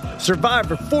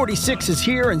 Survivor 46 is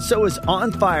here, and so is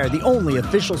On Fire, the only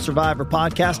official Survivor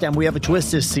podcast, and we have a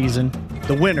twist this season.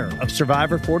 The winner of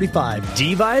Survivor 45,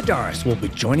 Dee Valladares, will be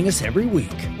joining us every week.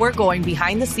 We're going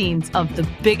behind the scenes of the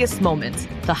biggest moments,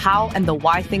 the how and the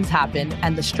why things happen,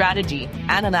 and the strategy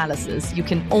and analysis you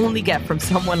can only get from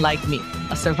someone like me,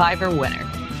 a Survivor winner.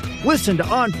 Listen to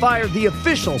On Fire, the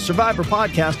official Survivor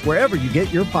podcast, wherever you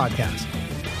get your podcast.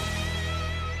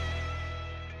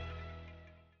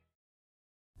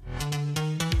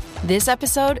 This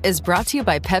episode is brought to you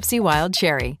by Pepsi Wild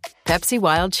Cherry. Pepsi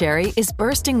Wild Cherry is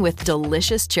bursting with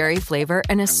delicious cherry flavor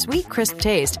and a sweet, crisp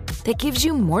taste that gives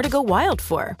you more to go wild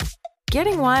for.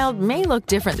 Getting wild may look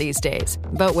different these days,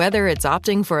 but whether it's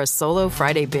opting for a solo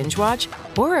Friday binge watch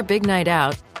or a big night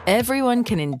out, everyone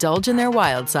can indulge in their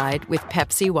wild side with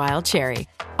Pepsi Wild Cherry.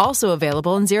 Also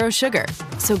available in Zero Sugar.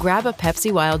 So grab a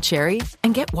Pepsi Wild Cherry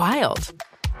and get wild.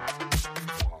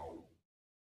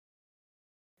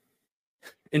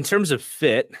 In terms of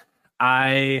fit,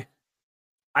 I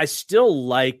still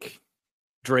like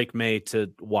Drake May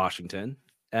to Washington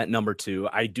at number 2.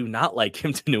 I do not like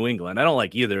him to New England. I don't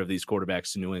like either of these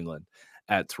quarterbacks to New England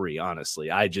at 3, honestly.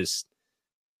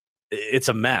 It's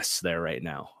a mess there right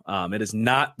now. It is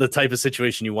not the type of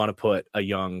situation you want to put a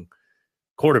young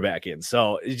quarterback in.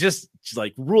 So just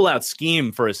like rule out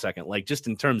scheme for a second. Like just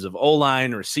in terms of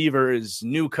O-line, receivers,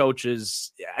 new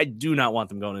coaches, I do not want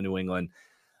them going to New England.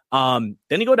 Then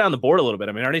you go down the board a little bit.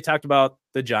 I mean, I already talked about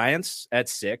the Giants at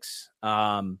 6.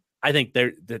 I think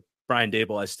that Brian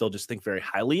Daboll, I still just think very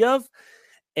highly of.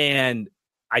 And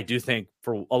I do think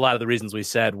for a lot of the reasons we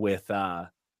said with,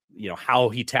 how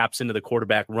he taps into the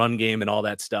quarterback run game and all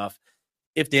that stuff.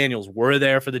 If Daniels were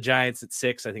there for the Giants at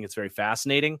 6, I think it's very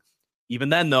fascinating. Even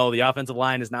then, though, the offensive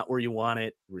line is not where you want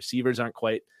it. Receivers aren't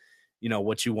quite,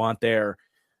 what you want there.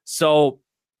 So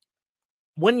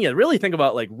when you really think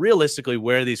about like realistically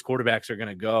where these quarterbacks are going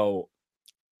to go,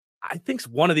 I think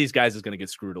one of these guys is going to get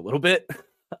screwed a little bit.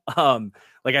 I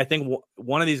think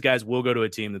one of these guys will go to a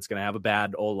team that's going to have a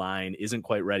bad O-line, isn't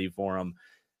quite ready for him.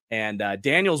 And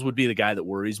Daniels would be the guy that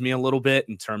worries me a little bit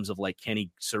in terms of like, can he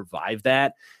survive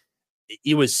that?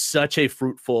 It was such a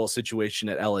fruitful situation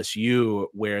at LSU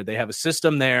where they have a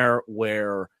system there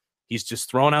where he's just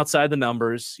thrown outside the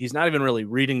numbers. He's not even really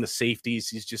reading the safeties.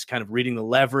 He's just kind of reading the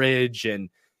leverage and,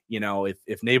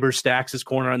 if Neighbors stacks his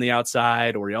corner on the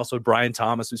outside, or he also had Brian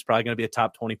Thomas, who's probably going to be a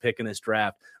top 20 pick in this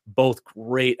draft, both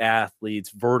great athletes,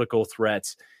 vertical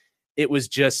threats. It was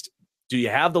just, do you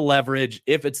have the leverage?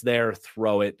 If it's there,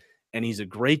 throw it. And he's a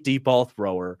great deep ball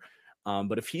thrower.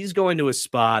 But if he's going to a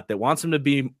spot that wants him to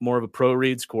be more of a pro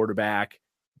reads quarterback,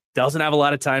 doesn't have a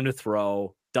lot of time to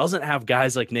throw, doesn't have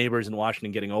guys like Neighbors in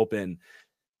Washington getting open,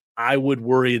 I would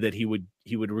worry that he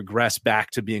would regress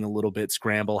back to being a little bit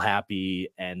scramble happy.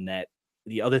 And that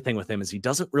the other thing with him is he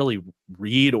doesn't really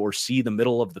read or see the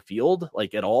middle of the field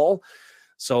like at all.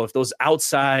 So if those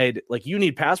outside, like, you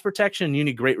need pass protection, you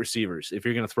need great receivers if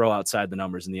you're going to throw outside the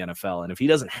numbers in the NFL. And if he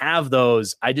doesn't have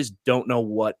those, I just don't know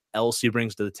what else he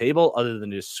brings to the table other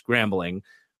than just scrambling,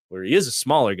 where he is a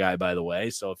smaller guy, by the way.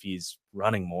 So if he's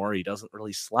running more, he doesn't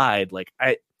really slide. Like,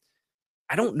 I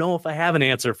don't know if I have an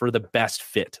answer for the best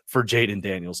fit for Jaden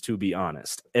Daniels, to be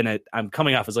honest. And I'm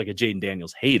coming off as like a Jaden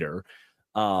Daniels hater.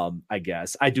 I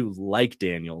guess I do like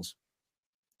Daniels.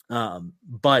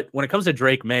 But when it comes to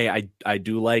Drake May, I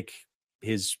do like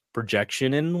his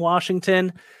projection in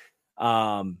Washington.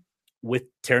 With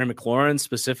Terry McLaurin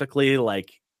specifically,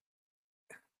 like,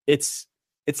 it's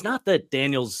not that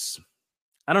Daniels,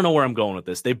 I don't know where I'm going with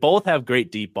this. They both have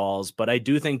great deep balls, but I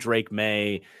do think Drake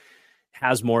May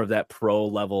has more of that pro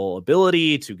level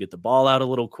ability to get the ball out a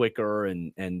little quicker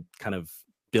and kind of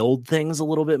build things a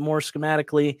little bit more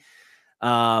schematically.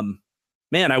 Man,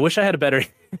 I wish I had a better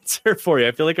answer for you.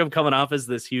 I feel like I'm coming off as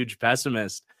this huge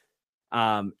pessimist.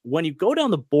 When you go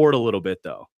down the board a little bit,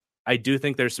 though, I do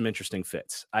think there's some interesting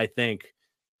fits. I think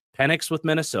Penix with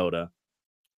Minnesota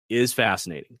is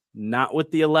fascinating. Not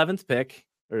with the 11th pick,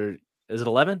 or is it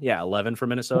 11? Yeah, 11 for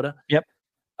Minnesota. Yep.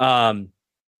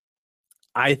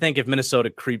 I think if Minnesota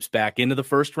creeps back into the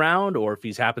first round, or if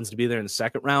he happens to be there in the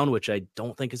second round, which I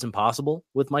don't think is impossible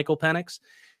with Michael Penix,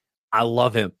 I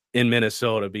love him in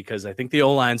Minnesota because I think the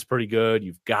O-line's pretty good.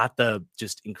 You've got the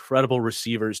just incredible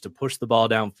receivers to push the ball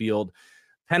downfield.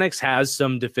 Penix has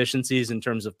some deficiencies in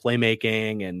terms of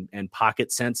playmaking and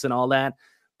pocket sense and all that,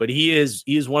 but he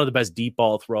is one of the best deep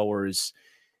ball throwers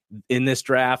in this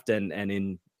draft and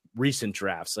in recent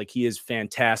drafts. Like, he is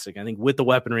fantastic. I think with the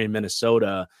weaponry in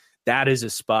Minnesota, that is a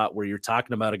spot where you're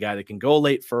talking about a guy that can go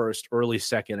late first, early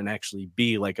second, and actually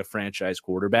be like a franchise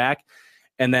quarterback.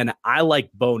 And then I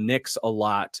like Bo Nix a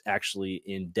lot, actually,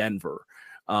 in Denver,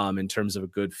 in terms of a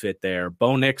good fit there.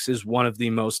 Bo Nix is one of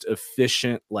the most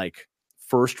efficient, like,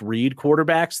 first read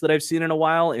quarterbacks that I've seen in a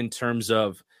while, in terms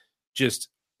of just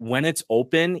when it's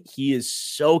open, he is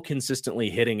so consistently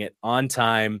hitting it on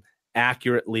time,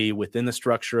 accurately, within the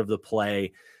structure of the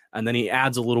play. And then he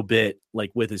adds a little bit,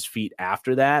 like, with his feet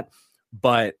after that.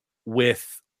 But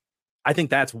I think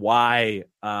that's why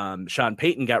Sean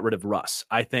Payton got rid of Russ.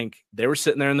 I think they were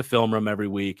sitting there in the film room every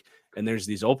week, and there's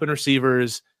these open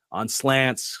receivers on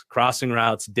slants, crossing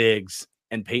routes, digs.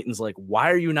 And Payton's like, why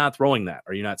are you not throwing that?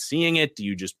 Are you not seeing it? Do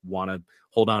you just want to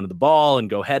hold on to the ball and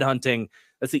go head hunting?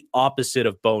 That's the opposite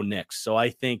of Bo Nix. So I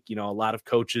think, a lot of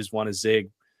coaches want to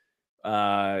zig.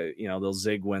 They'll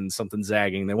zig when something's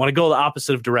zagging. They want to go the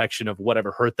opposite of direction of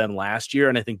whatever hurt them last year.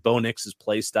 And I think Bo Nix's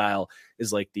play style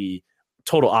is like the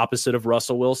total opposite of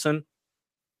Russell Wilson.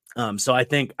 So I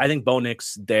think Bo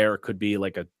Nix there could be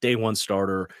like a day one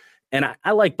starter. And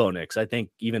I like Bo Nix. I think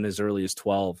even as early as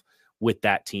 12 with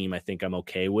that team, I think I'm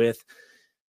okay with.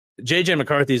 JJ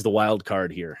McCarthy is the wild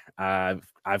card here.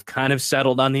 I've kind of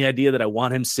settled on the idea that I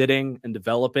want him sitting and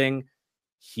developing.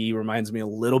 He reminds me a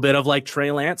little bit of like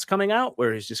Trey Lance coming out,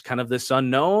 where he's just kind of this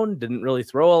unknown, didn't really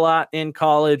throw a lot in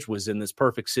college, was in this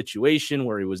perfect situation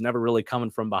where he was never really coming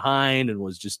from behind and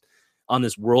was just on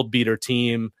this world beater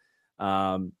team.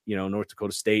 North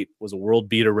Dakota State was a world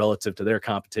beater relative to their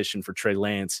competition for Trey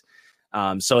Lance.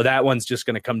 So that one's just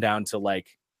going to come down to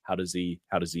like, how does he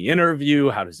interview?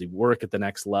 How does he work at the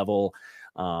next level?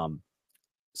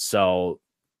 So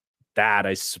that,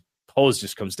 I suppose,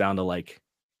 just comes down to like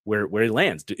where he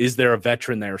lands. Is there a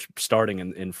veteran there starting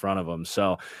in front of him?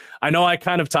 So I know I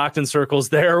kind of talked in circles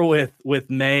there with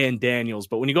May and Daniels,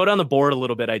 but when you go down the board a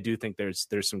little bit, I do think there's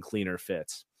some cleaner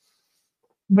fits.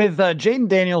 With Jaden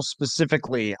Daniels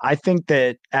specifically, I think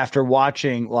that after I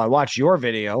watched your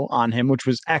video on him, which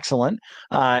was excellent,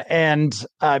 and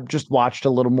I've just watched a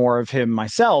little more of him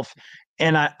myself,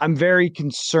 and I'm very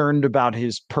concerned about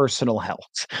his personal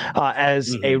health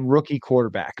as a rookie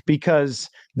quarterback, because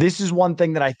this is one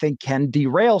thing that I think can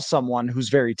derail someone who's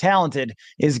very talented,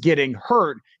 is getting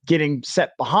hurt, getting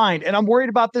set behind. And I'm worried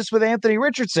about this with Anthony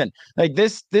Richardson. Like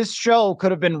this show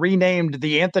could have been renamed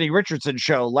the Anthony Richardson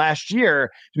Show last year.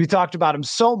 We talked about him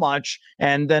so much.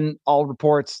 And then all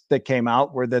reports that came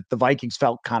out were that the Vikings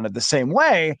felt kind of the same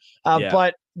way.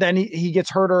 But then he gets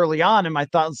hurt early on. And my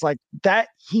thought was like that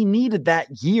he needed that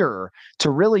year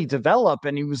to really develop,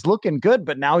 and he was looking good,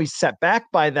 but now he's set back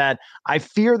by that. I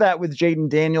fear that with Jaden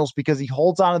Daniels, because he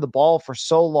holds onto the ball for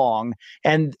so long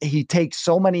and he takes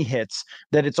so many hits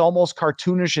that it's almost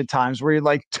cartoonish at times, where you're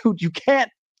like, dude, you can't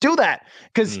do that.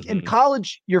 Because in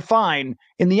college, you're fine.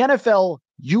 In the NFL,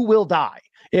 you will die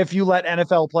if you let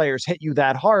NFL players hit you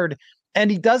that hard. And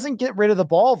he doesn't get rid of the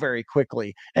ball very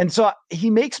quickly. And so he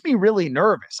makes me really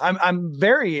nervous. I'm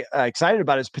very excited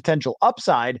about his potential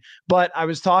upside, but I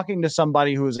was talking to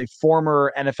somebody who was a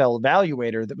former NFL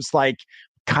evaluator that was like,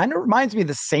 kind of reminds me of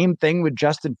the same thing with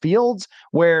Justin Fields,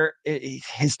 where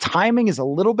his timing is a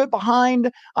little bit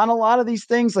behind on a lot of these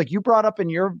things. Like you brought up in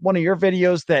one of your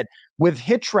videos that with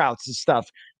hitch routes and stuff,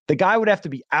 the guy would have to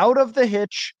be out of the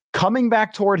hitch, coming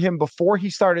back toward him before he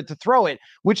started to throw it,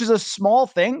 which is a small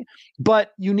thing,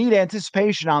 but you need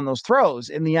anticipation on those throws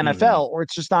in the NFL or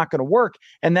it's just not going to work.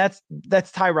 And that's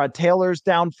Tyrod Taylor's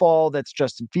downfall. That's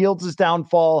Justin Fields'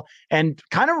 downfall, and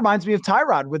kind of reminds me of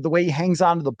Tyrod with the way he hangs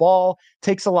onto the ball,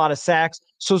 takes a lot of sacks.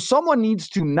 So someone needs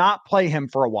to not play him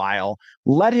for a while,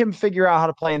 let him figure out how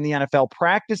to play in the NFL,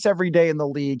 practice every day in the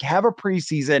league, have a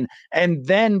preseason, and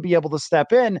then be able to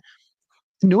step in.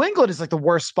 New England is like the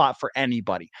worst spot for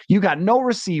anybody. You got no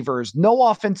receivers, no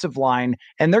offensive line,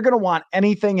 and they're going to want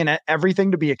anything and everything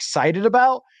to be excited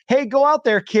about. Hey, go out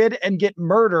there, kid, and get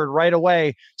murdered right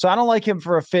away. So I don't like him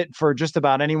for a fit for just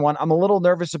about anyone. I'm a little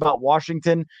nervous about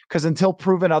Washington because until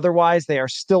proven otherwise, they are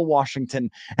still Washington.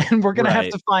 And we're going to have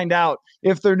to find out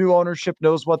if their new ownership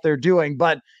knows what they're doing.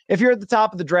 But if you're at the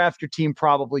top of the draft, your team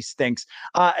probably stinks.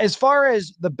 As far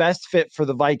as the best fit for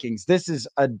the Vikings, this is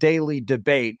a daily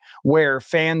debate where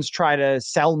fans try to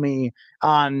sell me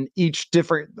on each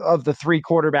different of the three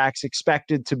quarterbacks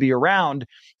expected to be around.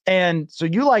 And so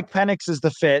you like Penix as the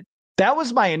fit. That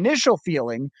was my initial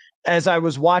feeling as I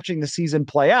was watching the season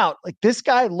play out. Like, this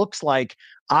guy looks like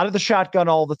out of the shotgun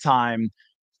all the time,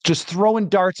 just throwing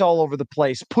darts all over the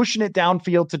place, pushing it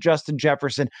downfield to Justin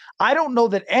Jefferson. I don't know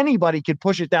that anybody could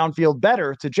push it downfield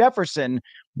better to Jefferson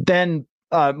than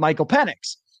Michael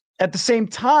Penix. At the same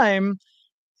time,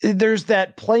 there's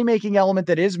that playmaking element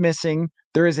that is missing.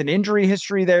 There is an injury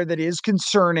history there that is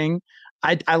concerning.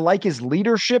 I like his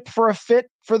leadership for a fit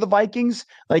for the Vikings.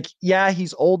 Like, yeah,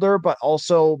 he's older, but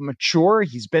also mature.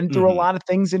 He's been through a lot of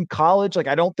things in college. Like,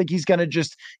 I don't think he's going to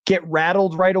just get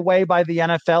rattled right away by the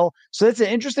NFL. So that's an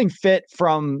interesting fit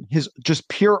from his just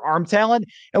pure arm talent.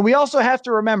 And we also have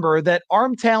to remember that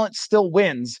arm talent still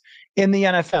wins in the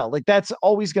NFL. Like, that's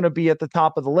always going to be at the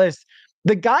top of the list.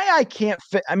 The guy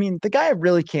the guy I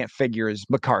really can't figure is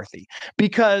McCarthy,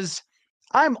 because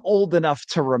I'm old enough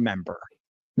to remember.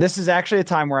 This is actually a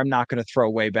time where I'm not going to throw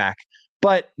way back,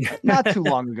 but not too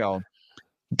long ago,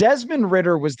 Desmond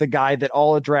Ridder was the guy that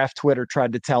all of draft Twitter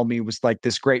tried to tell me was like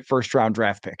this great first round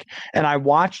draft pick. And I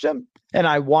watched him and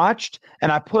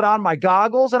I put on my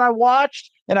goggles and I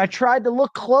watched and I tried to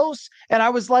look close and I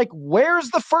was like, where's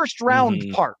the first round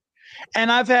part?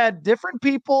 And I've had different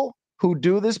people who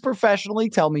do this professionally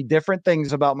tell me different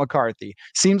things about McCarthy.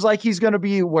 Seems like he's going to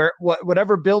be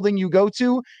whatever building you go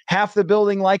to, half the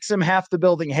building likes him, half the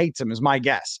building hates him, is my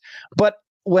guess. But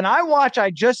when I watch, I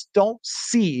just don't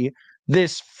see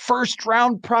this first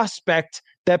round prospect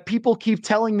that people keep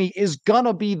telling me is going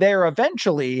to be there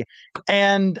eventually.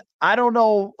 And I don't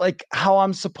know like how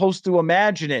I'm supposed to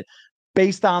imagine it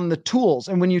based on the tools.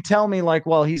 And when you tell me like,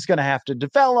 well, he's going to have to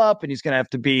develop and he's going to have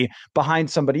to be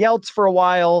behind somebody else for a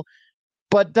while,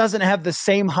 but doesn't have the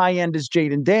same high end as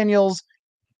Jaden Daniels,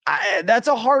 that's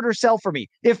a harder sell for me.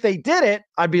 If they did it,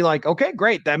 I'd be like, okay,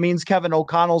 great. That means Kevin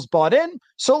O'Connell's bought in.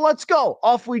 So let's go.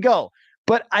 Off we go.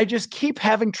 But I just keep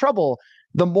having trouble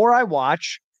the more I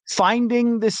watch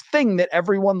finding this thing that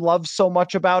everyone loves so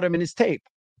much about him in his tape.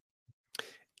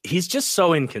 He's just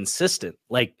so inconsistent.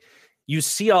 Like, you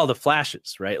see all the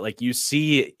flashes, right? Like, you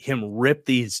see him rip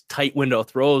these tight window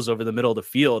throws over the middle of the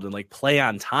field and like play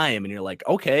on time. And you're like,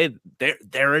 okay,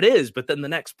 there it is. But then the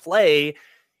next play,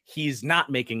 he's not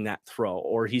making that throw,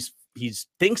 or he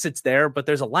thinks it's there, but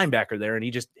there's a linebacker there and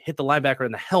he just hit the linebacker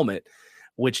in the helmet,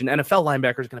 which an NFL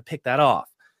linebacker is going to pick that off.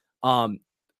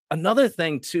 Another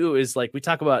thing too, is like, we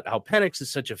talk about how Penix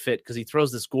is such a fit because he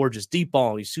throws this gorgeous deep ball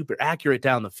and he's super accurate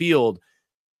down the field.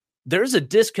 There's a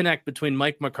disconnect between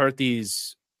Mike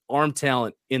McCarthy's arm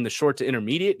talent in the short to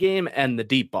intermediate game and the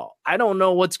deep ball. I don't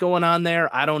know what's going on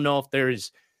there. I don't know if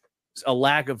there's a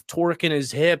lack of torque in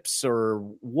his hips or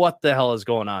what the hell is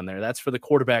going on there. That's for the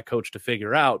quarterback coach to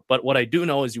figure out. But what I do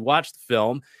know is you watch the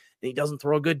film, and he doesn't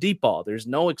throw a good deep ball. There's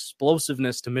no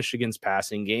explosiveness to Michigan's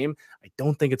passing game. I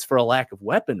don't think it's for a lack of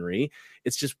weaponry.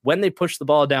 It's just when they push the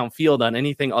ball downfield on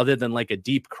anything other than like a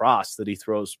deep cross that he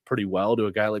throws pretty well to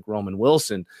a guy like Roman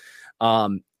Wilson.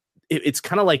 It's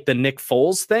kind of like the Nick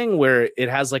Foles thing where it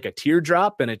has like a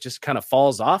teardrop and it just kind of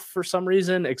falls off for some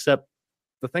reason, except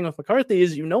the thing with McCarthy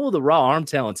is, the raw arm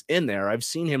talent's in there. I've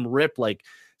seen him rip like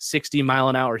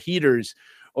 60-mile-an-hour heaters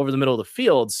over the middle of the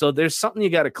field. So there's something you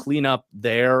got to clean up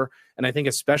there. And I think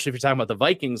especially if you're talking about the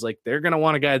Vikings, like they're going to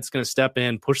want a guy that's going to step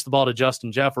in, push the ball to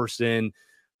Justin Jefferson,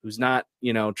 who's not,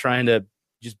 trying to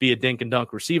just be a dink and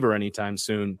dunk receiver anytime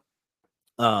soon.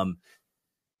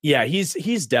 Yeah,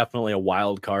 he's definitely a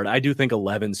wild card. I do think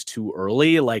 11's too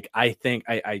early. Like, I think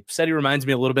I said he reminds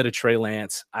me a little bit of Trey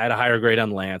Lance. I had a higher grade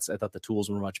on Lance. I thought the tools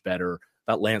were much better.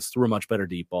 I thought Lance threw a much better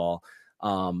deep ball.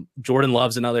 Jordan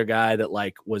Love's another guy that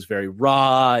like was very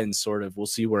raw and sort of we'll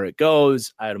see where it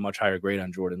goes. I had a much higher grade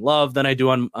on Jordan Love than I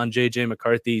do on JJ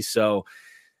McCarthy. So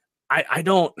I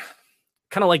don't,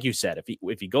 kind of like you said,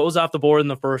 if he goes off the board in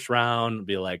the first round,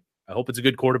 be like, I hope it's a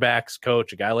good quarterbacks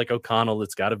coach, a guy like O'Connell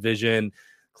that's got a vision.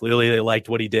 Clearly, they liked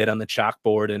what he did on the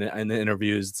chalkboard and in the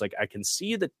interviews. It's like I can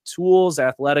see the tools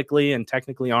athletically and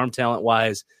technically arm talent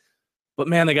wise, but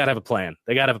man, they got to have a plan.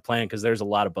 They got to have a plan because there's a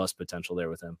lot of bust potential there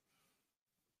with him.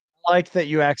 I like that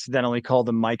you accidentally called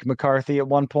him Mike McCarthy at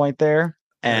one point there.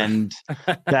 And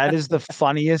that is the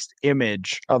funniest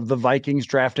image of the Vikings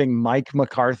drafting Mike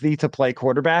McCarthy to play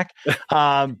quarterback.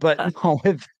 But no,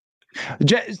 with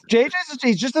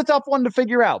JJ's just a tough one to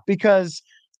figure out because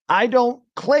I don't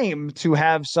claim to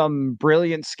have some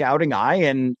brilliant scouting eye,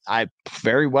 and I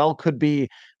very well could be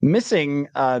missing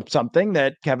something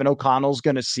that Kevin O'Connell's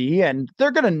going to see, and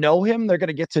they're going to know him. They're going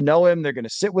to get to know him. They're going to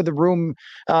sit with the room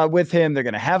with him. They're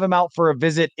going to have him out for a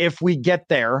visit if we get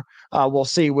there. We'll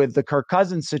see with the Kirk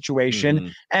Cousins situation. Mm-hmm.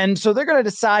 And so they're going to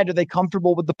decide, are they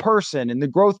comfortable with the person and the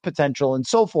growth potential and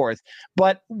so forth.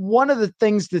 But one of the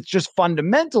things that's just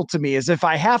fundamental to me is if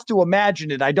I have to imagine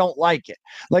it, I don't like it.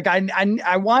 Like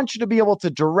I want you to be able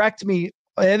to direct me.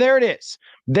 There it is.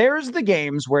 There's the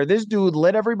games where this dude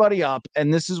lit everybody up,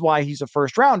 and this is why he's a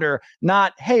first rounder,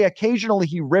 not, hey, occasionally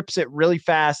he rips it really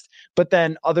fast, but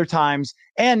then other times.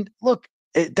 And look,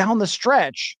 down the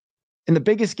stretch, in the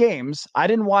biggest games, I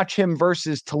didn't watch him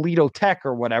versus Toledo Tech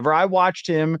or whatever. I watched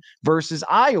him versus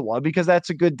Iowa because that's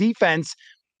a good defense.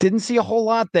 Didn't see a whole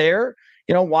lot there.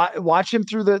 Watch him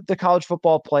through the college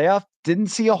football playoff. Didn't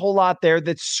see a whole lot there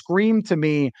that screamed to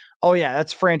me, oh, yeah,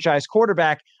 that's franchise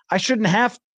quarterback. I shouldn't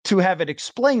have to have it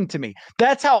explained to me.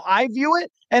 That's how I view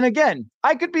it. And again,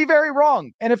 I could be very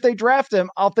wrong. And if they draft him,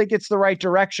 I'll think it's the right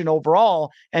direction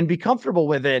overall and be comfortable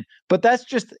with it. But that's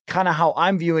just kind of how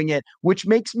I'm viewing it, which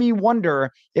makes me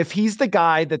wonder if he's the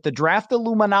guy that the draft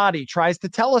Illuminati tries to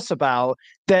tell us about,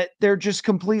 that they're just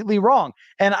completely wrong.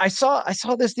 And I saw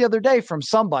this the other day from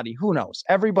somebody, who knows,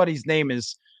 everybody's name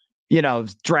is,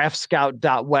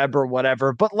 draftscout.web or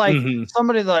whatever. But like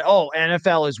somebody's like, oh,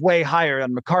 NFL is way higher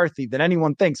on McCarthy than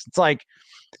anyone thinks. It's like,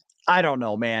 I don't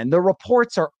know, man. The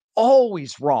reports are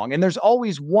always wrong. And there's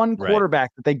always one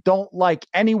quarterback that they don't like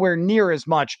anywhere near as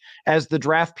much as the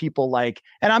draft people like.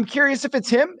 And I'm curious if it's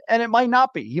him, and it might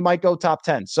not be. He might go top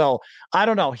 10. So I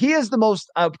don't know. He is the most,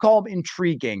 I'll call him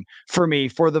intriguing for me,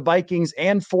 for the Vikings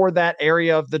and for that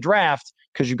area of the draft,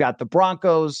 because you got the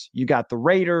Broncos, you got the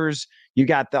Raiders, you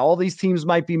got all these teams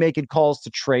might be making calls to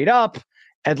trade up.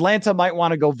 Atlanta might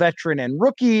want to go veteran and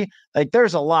rookie. Like,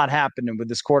 there's a lot happening with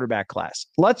this quarterback class.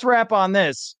 Let's wrap on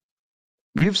this.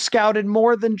 You've scouted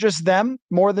more than just them,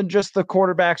 more than just the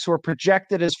quarterbacks who are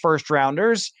projected as first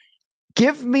rounders.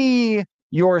 Give me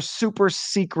your super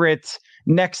secret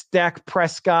next Dak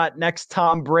Prescott, next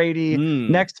Tom Brady,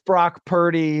 next Brock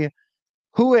Purdy.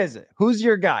 Who is it? Who's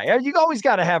your guy? You always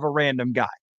got to have a random guy.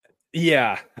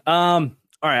 Yeah. All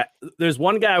right. There's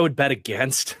one guy I would bet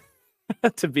against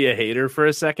to be a hater for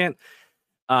a second.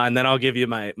 And then I'll give you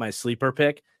my sleeper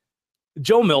pick.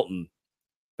 Joe Milton,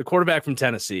 the quarterback from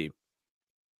Tennessee.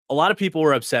 A lot of people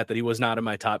were upset that he was not in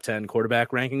my top 10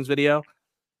 quarterback rankings video.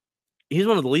 He's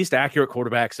one of the least accurate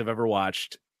quarterbacks I've ever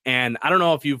watched. And I don't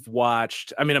know if you've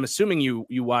watched, I mean, I'm assuming you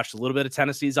watched a little bit of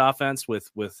Tennessee's offense with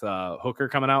Hooker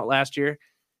coming out last year.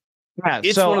 Yeah,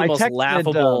 it's so one of the most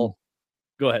laughable.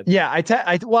 Go ahead. Yeah, I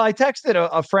texted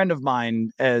a friend of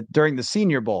mine during the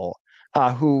Senior Bowl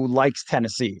who likes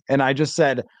Tennessee. And I just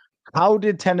said, how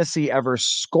did Tennessee ever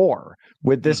score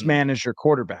with this man as your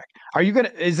quarterback? Are you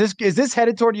is this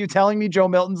headed toward you telling me Joe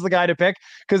Milton's the guy to pick?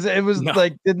 Because it was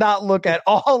did not look at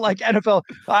all like NFL.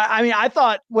 I mean, I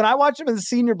thought when I watched him in the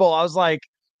Senior Bowl, I was like,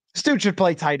 this dude should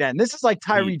play tight end. This is like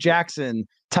Tyree Jackson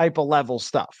type of level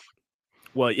stuff.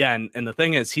 Well, yeah, and the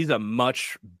thing is, he's a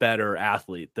much better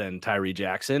athlete than Tyree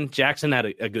Jackson. Jackson had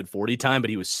a good 40 time, but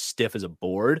he was stiff as a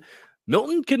board.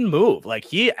 Milton can move. Like,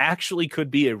 he actually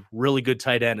could be a really good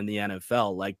tight end in the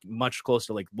NFL, like much closer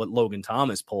to like what Logan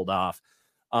Thomas pulled off.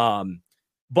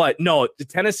 But no, the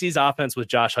Tennessee's offense with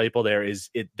Josh Heupel there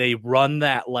they run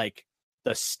that like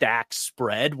the stack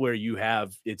spread where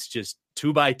it's just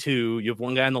 2x2. You have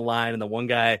one guy on the line and the one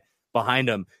guy behind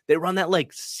him. They run that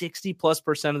like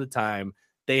 60+% of the time.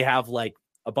 They have like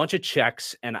a bunch of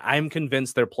checks, and I'm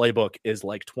convinced their playbook is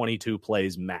like 22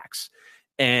 plays max.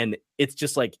 And it's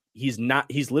just like he's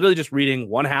literally just reading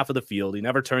one half of the field. He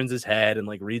never turns his head and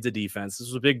like reads a defense. This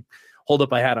was a big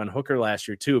holdup I had on Hooker last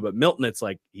year too. But Milton, it's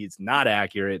like he's not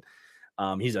accurate.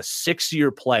 He's a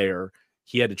 6-year player.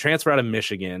 He had to transfer out of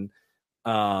Michigan.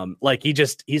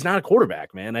 He's not a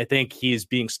quarterback, man. I think he's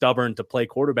being stubborn to play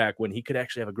quarterback when he could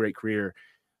actually have a great career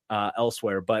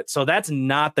elsewhere. But so that's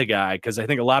not the guy, because I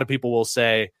think a lot of people will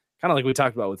say, kind of like we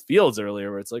talked about with Fields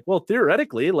earlier, where it's like, well,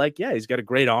 theoretically, like, yeah, he's got a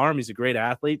great arm. He's a great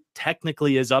athlete.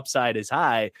 Technically, his upside is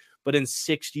high, but in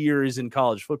 6 years in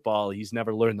college football, he's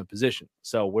never learned the position.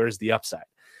 So where's the upside?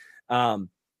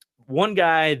 One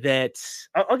guy that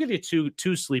I'll give you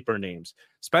two sleeper names.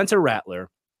 Spencer Rattler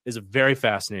is a very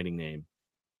fascinating name.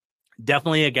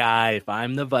 Definitely a guy, if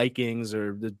I'm the Vikings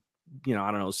or the, I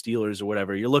don't know, Steelers or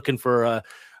whatever, you're looking for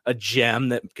a gem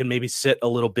that can maybe sit a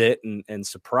little bit and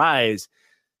surprise.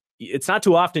 It's not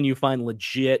too often you find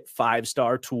legit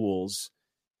 5-star tools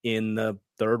in the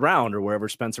third round or wherever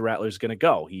Spencer Rattler is going to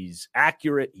go. He's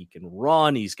accurate. He can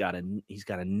run. He's got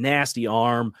a nasty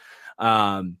arm.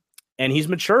 And he's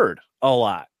matured a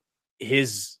lot.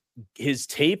 His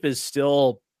tape is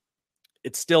still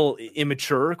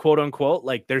immature, quote unquote.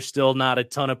 Like, there's still not a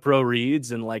ton of pro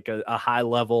reads and like a high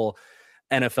level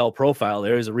NFL profile.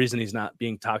 There is a reason he's not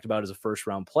being talked about as a first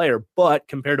round player, but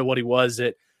compared to what he was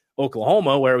at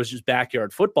Oklahoma, where it was just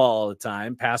backyard football all the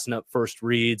time, passing up first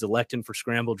reads, electing for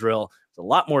scramble drill, it's a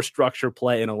lot more structure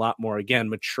play and a lot more, again,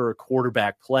 mature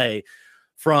quarterback play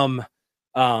from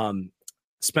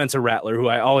Spencer Rattler, who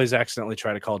I always accidentally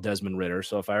try to call Desmond Ridder.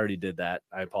 So if I already did that,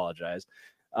 I apologize.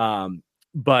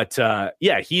 But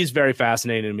he's very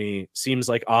fascinating to me. Seems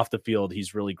like off the field,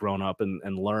 he's really grown up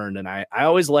and learned. And I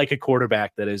always like a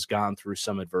quarterback that has gone through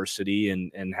some adversity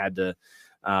and had to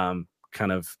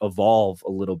kind of evolve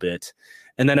a little bit.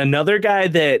 And then another guy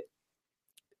that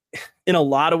in a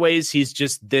lot of ways, he's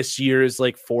just this year's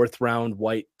like 4th round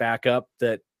white backup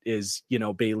that is,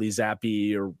 Bailey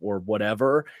Zappi or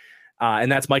whatever.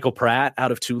 And that's Michael Pratt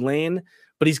out of Tulane.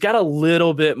 But he's got a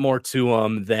little bit more to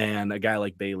him than a guy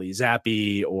like Bailey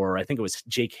Zappi, or I think it was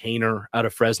Jake Haener out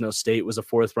of Fresno State was a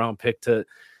 4th round pick to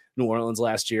New Orleans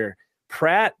last year.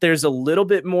 Pratt, there's a little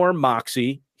bit more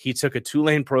moxie. He took a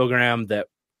Tulane program that,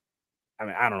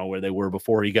 I don't know where they were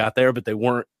before he got there, but they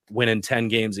weren't winning 10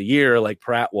 games a year like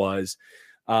Pratt was.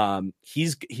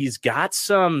 He's got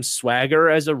some swagger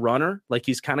as a runner. Like,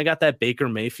 he's kind of got that Baker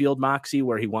Mayfield moxie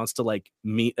where he wants to like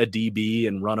meet a DB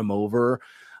and run him over.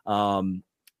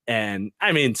 And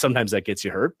I mean, sometimes that gets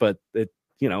you hurt, but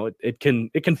it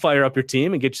can fire up your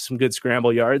team and get you some good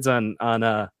scramble yards on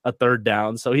a third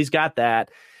down. So he's got that.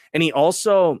 And he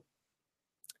also,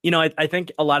 I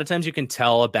think a lot of times you can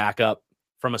tell a backup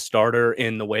from a starter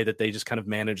in the way that they just kind of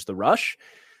manage the rush.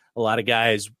 A lot of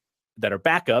guys that are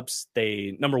backups,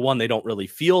 number one, they don't really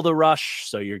feel the rush.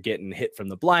 So you're getting hit from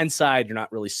the blind side. You're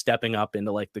not really stepping up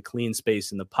into like the clean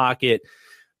space in the pocket.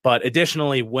 But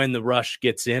additionally, when the rush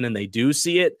gets in and they do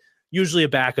see it, usually a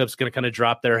backup's going to kind of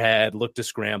drop their head, look to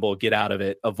scramble, get out of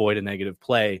it, avoid a negative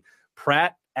play.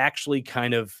 Pratt actually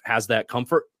kind of has that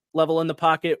comfort level in the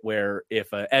pocket where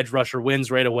if an edge rusher wins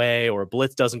right away or a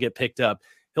blitz doesn't get picked up,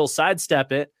 he'll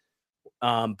sidestep it,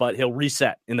 but he'll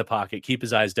reset in the pocket, keep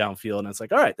his eyes downfield. And it's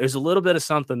like, all right, there's a little bit of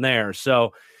something there.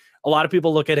 So a lot of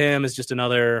people look at him as just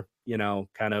another,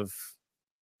 kind of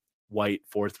white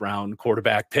 4th round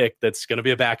quarterback pick that's going to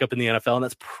be a backup in the NFL. And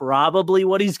that's probably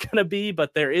what he's going to be,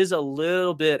 but there is a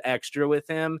little bit extra with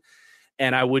him.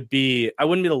 And I wouldn't be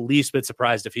the least bit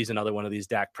surprised if he's another one of these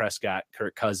Dak Prescott,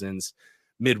 Kirk Cousins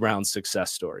mid-round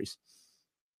success stories.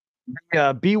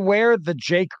 Beware the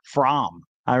Jake Fromm.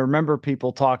 I remember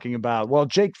people talking about,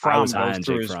 Jake Fromm goes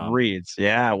through his reads.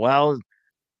 Yeah, well,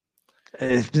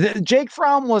 Jake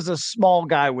Fromm was a small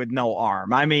guy with no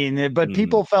arm. I mean, but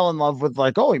people fell in love with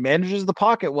like, oh, he manages the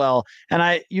pocket well. And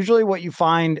I usually what you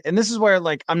find, and this is where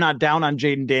like I'm not down on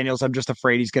Jaden Daniels. I'm just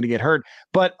afraid he's going to get hurt.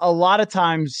 But a lot of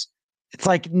times it's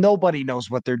like nobody knows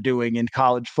what they're doing in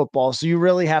college football. So you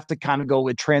really have to kind of go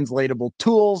with translatable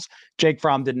tools. Jake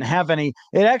Fromm didn't have any.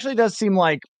 It actually does seem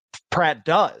like Pratt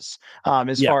does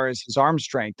as far as his arm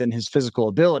strength and his physical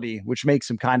ability, which makes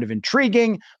him kind of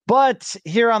intriguing. But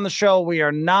here on the show, we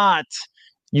are not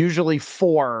usually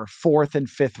for fourth and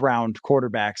fifth round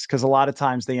quarterbacks because a lot of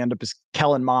times they end up as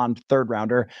Kellen Mond, third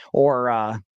rounder,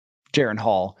 or Jaron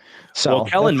Hall. So well,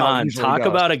 Kellen Mond, talk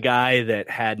about a guy that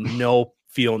had no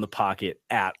feel in the pocket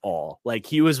at all. Like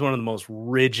he was one of the most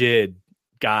rigid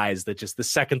guys that just the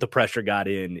second the pressure got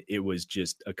in, it was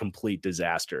just a complete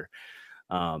disaster.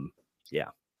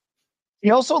 He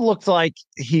also looked like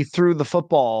he threw the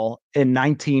football in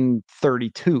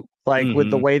 1932, like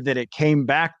with the way that it came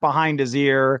back behind his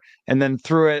ear and then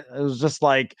threw it. It was just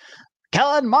like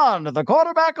Kellen Mond, the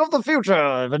quarterback of the future,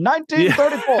 in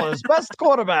 1934, his best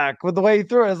quarterback. With the way he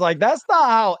threw it, it's like that's not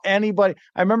how anybody.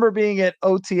 I remember being at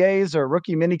OTAs or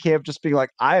rookie minicamp, just being like,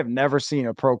 I have never seen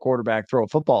a pro quarterback throw a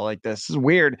football like this. This is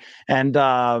weird, and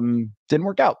didn't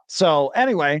work out. So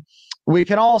anyway. We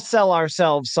can all sell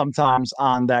ourselves sometimes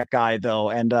on that guy, though.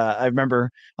 And I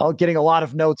remember getting a lot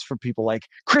of notes from people like,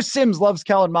 Chris Sims loves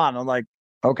Kellen Mond. I'm like,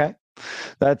 okay,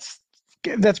 that's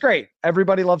great.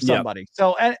 Everybody loves somebody. Yep.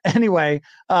 So anyway,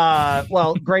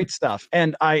 well, great stuff.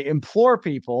 And I implore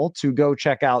people to go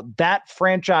check out that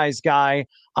Franchise Guy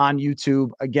on YouTube.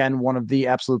 Again, one of the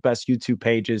absolute best YouTube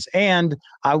pages. And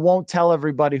I won't tell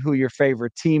everybody who your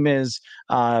favorite team is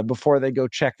before they go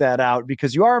check that out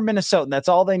because you are a Minnesotan. That's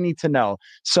all they need to know.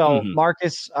 So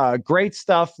Marcus, great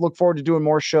stuff. Look forward to doing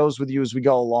more shows with you as we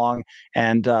go along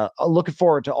and looking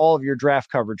forward to all of your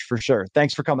draft coverage for sure.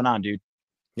 Thanks for coming on, dude.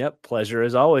 Yep. Pleasure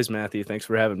as always, Matthew. Thanks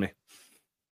for having me.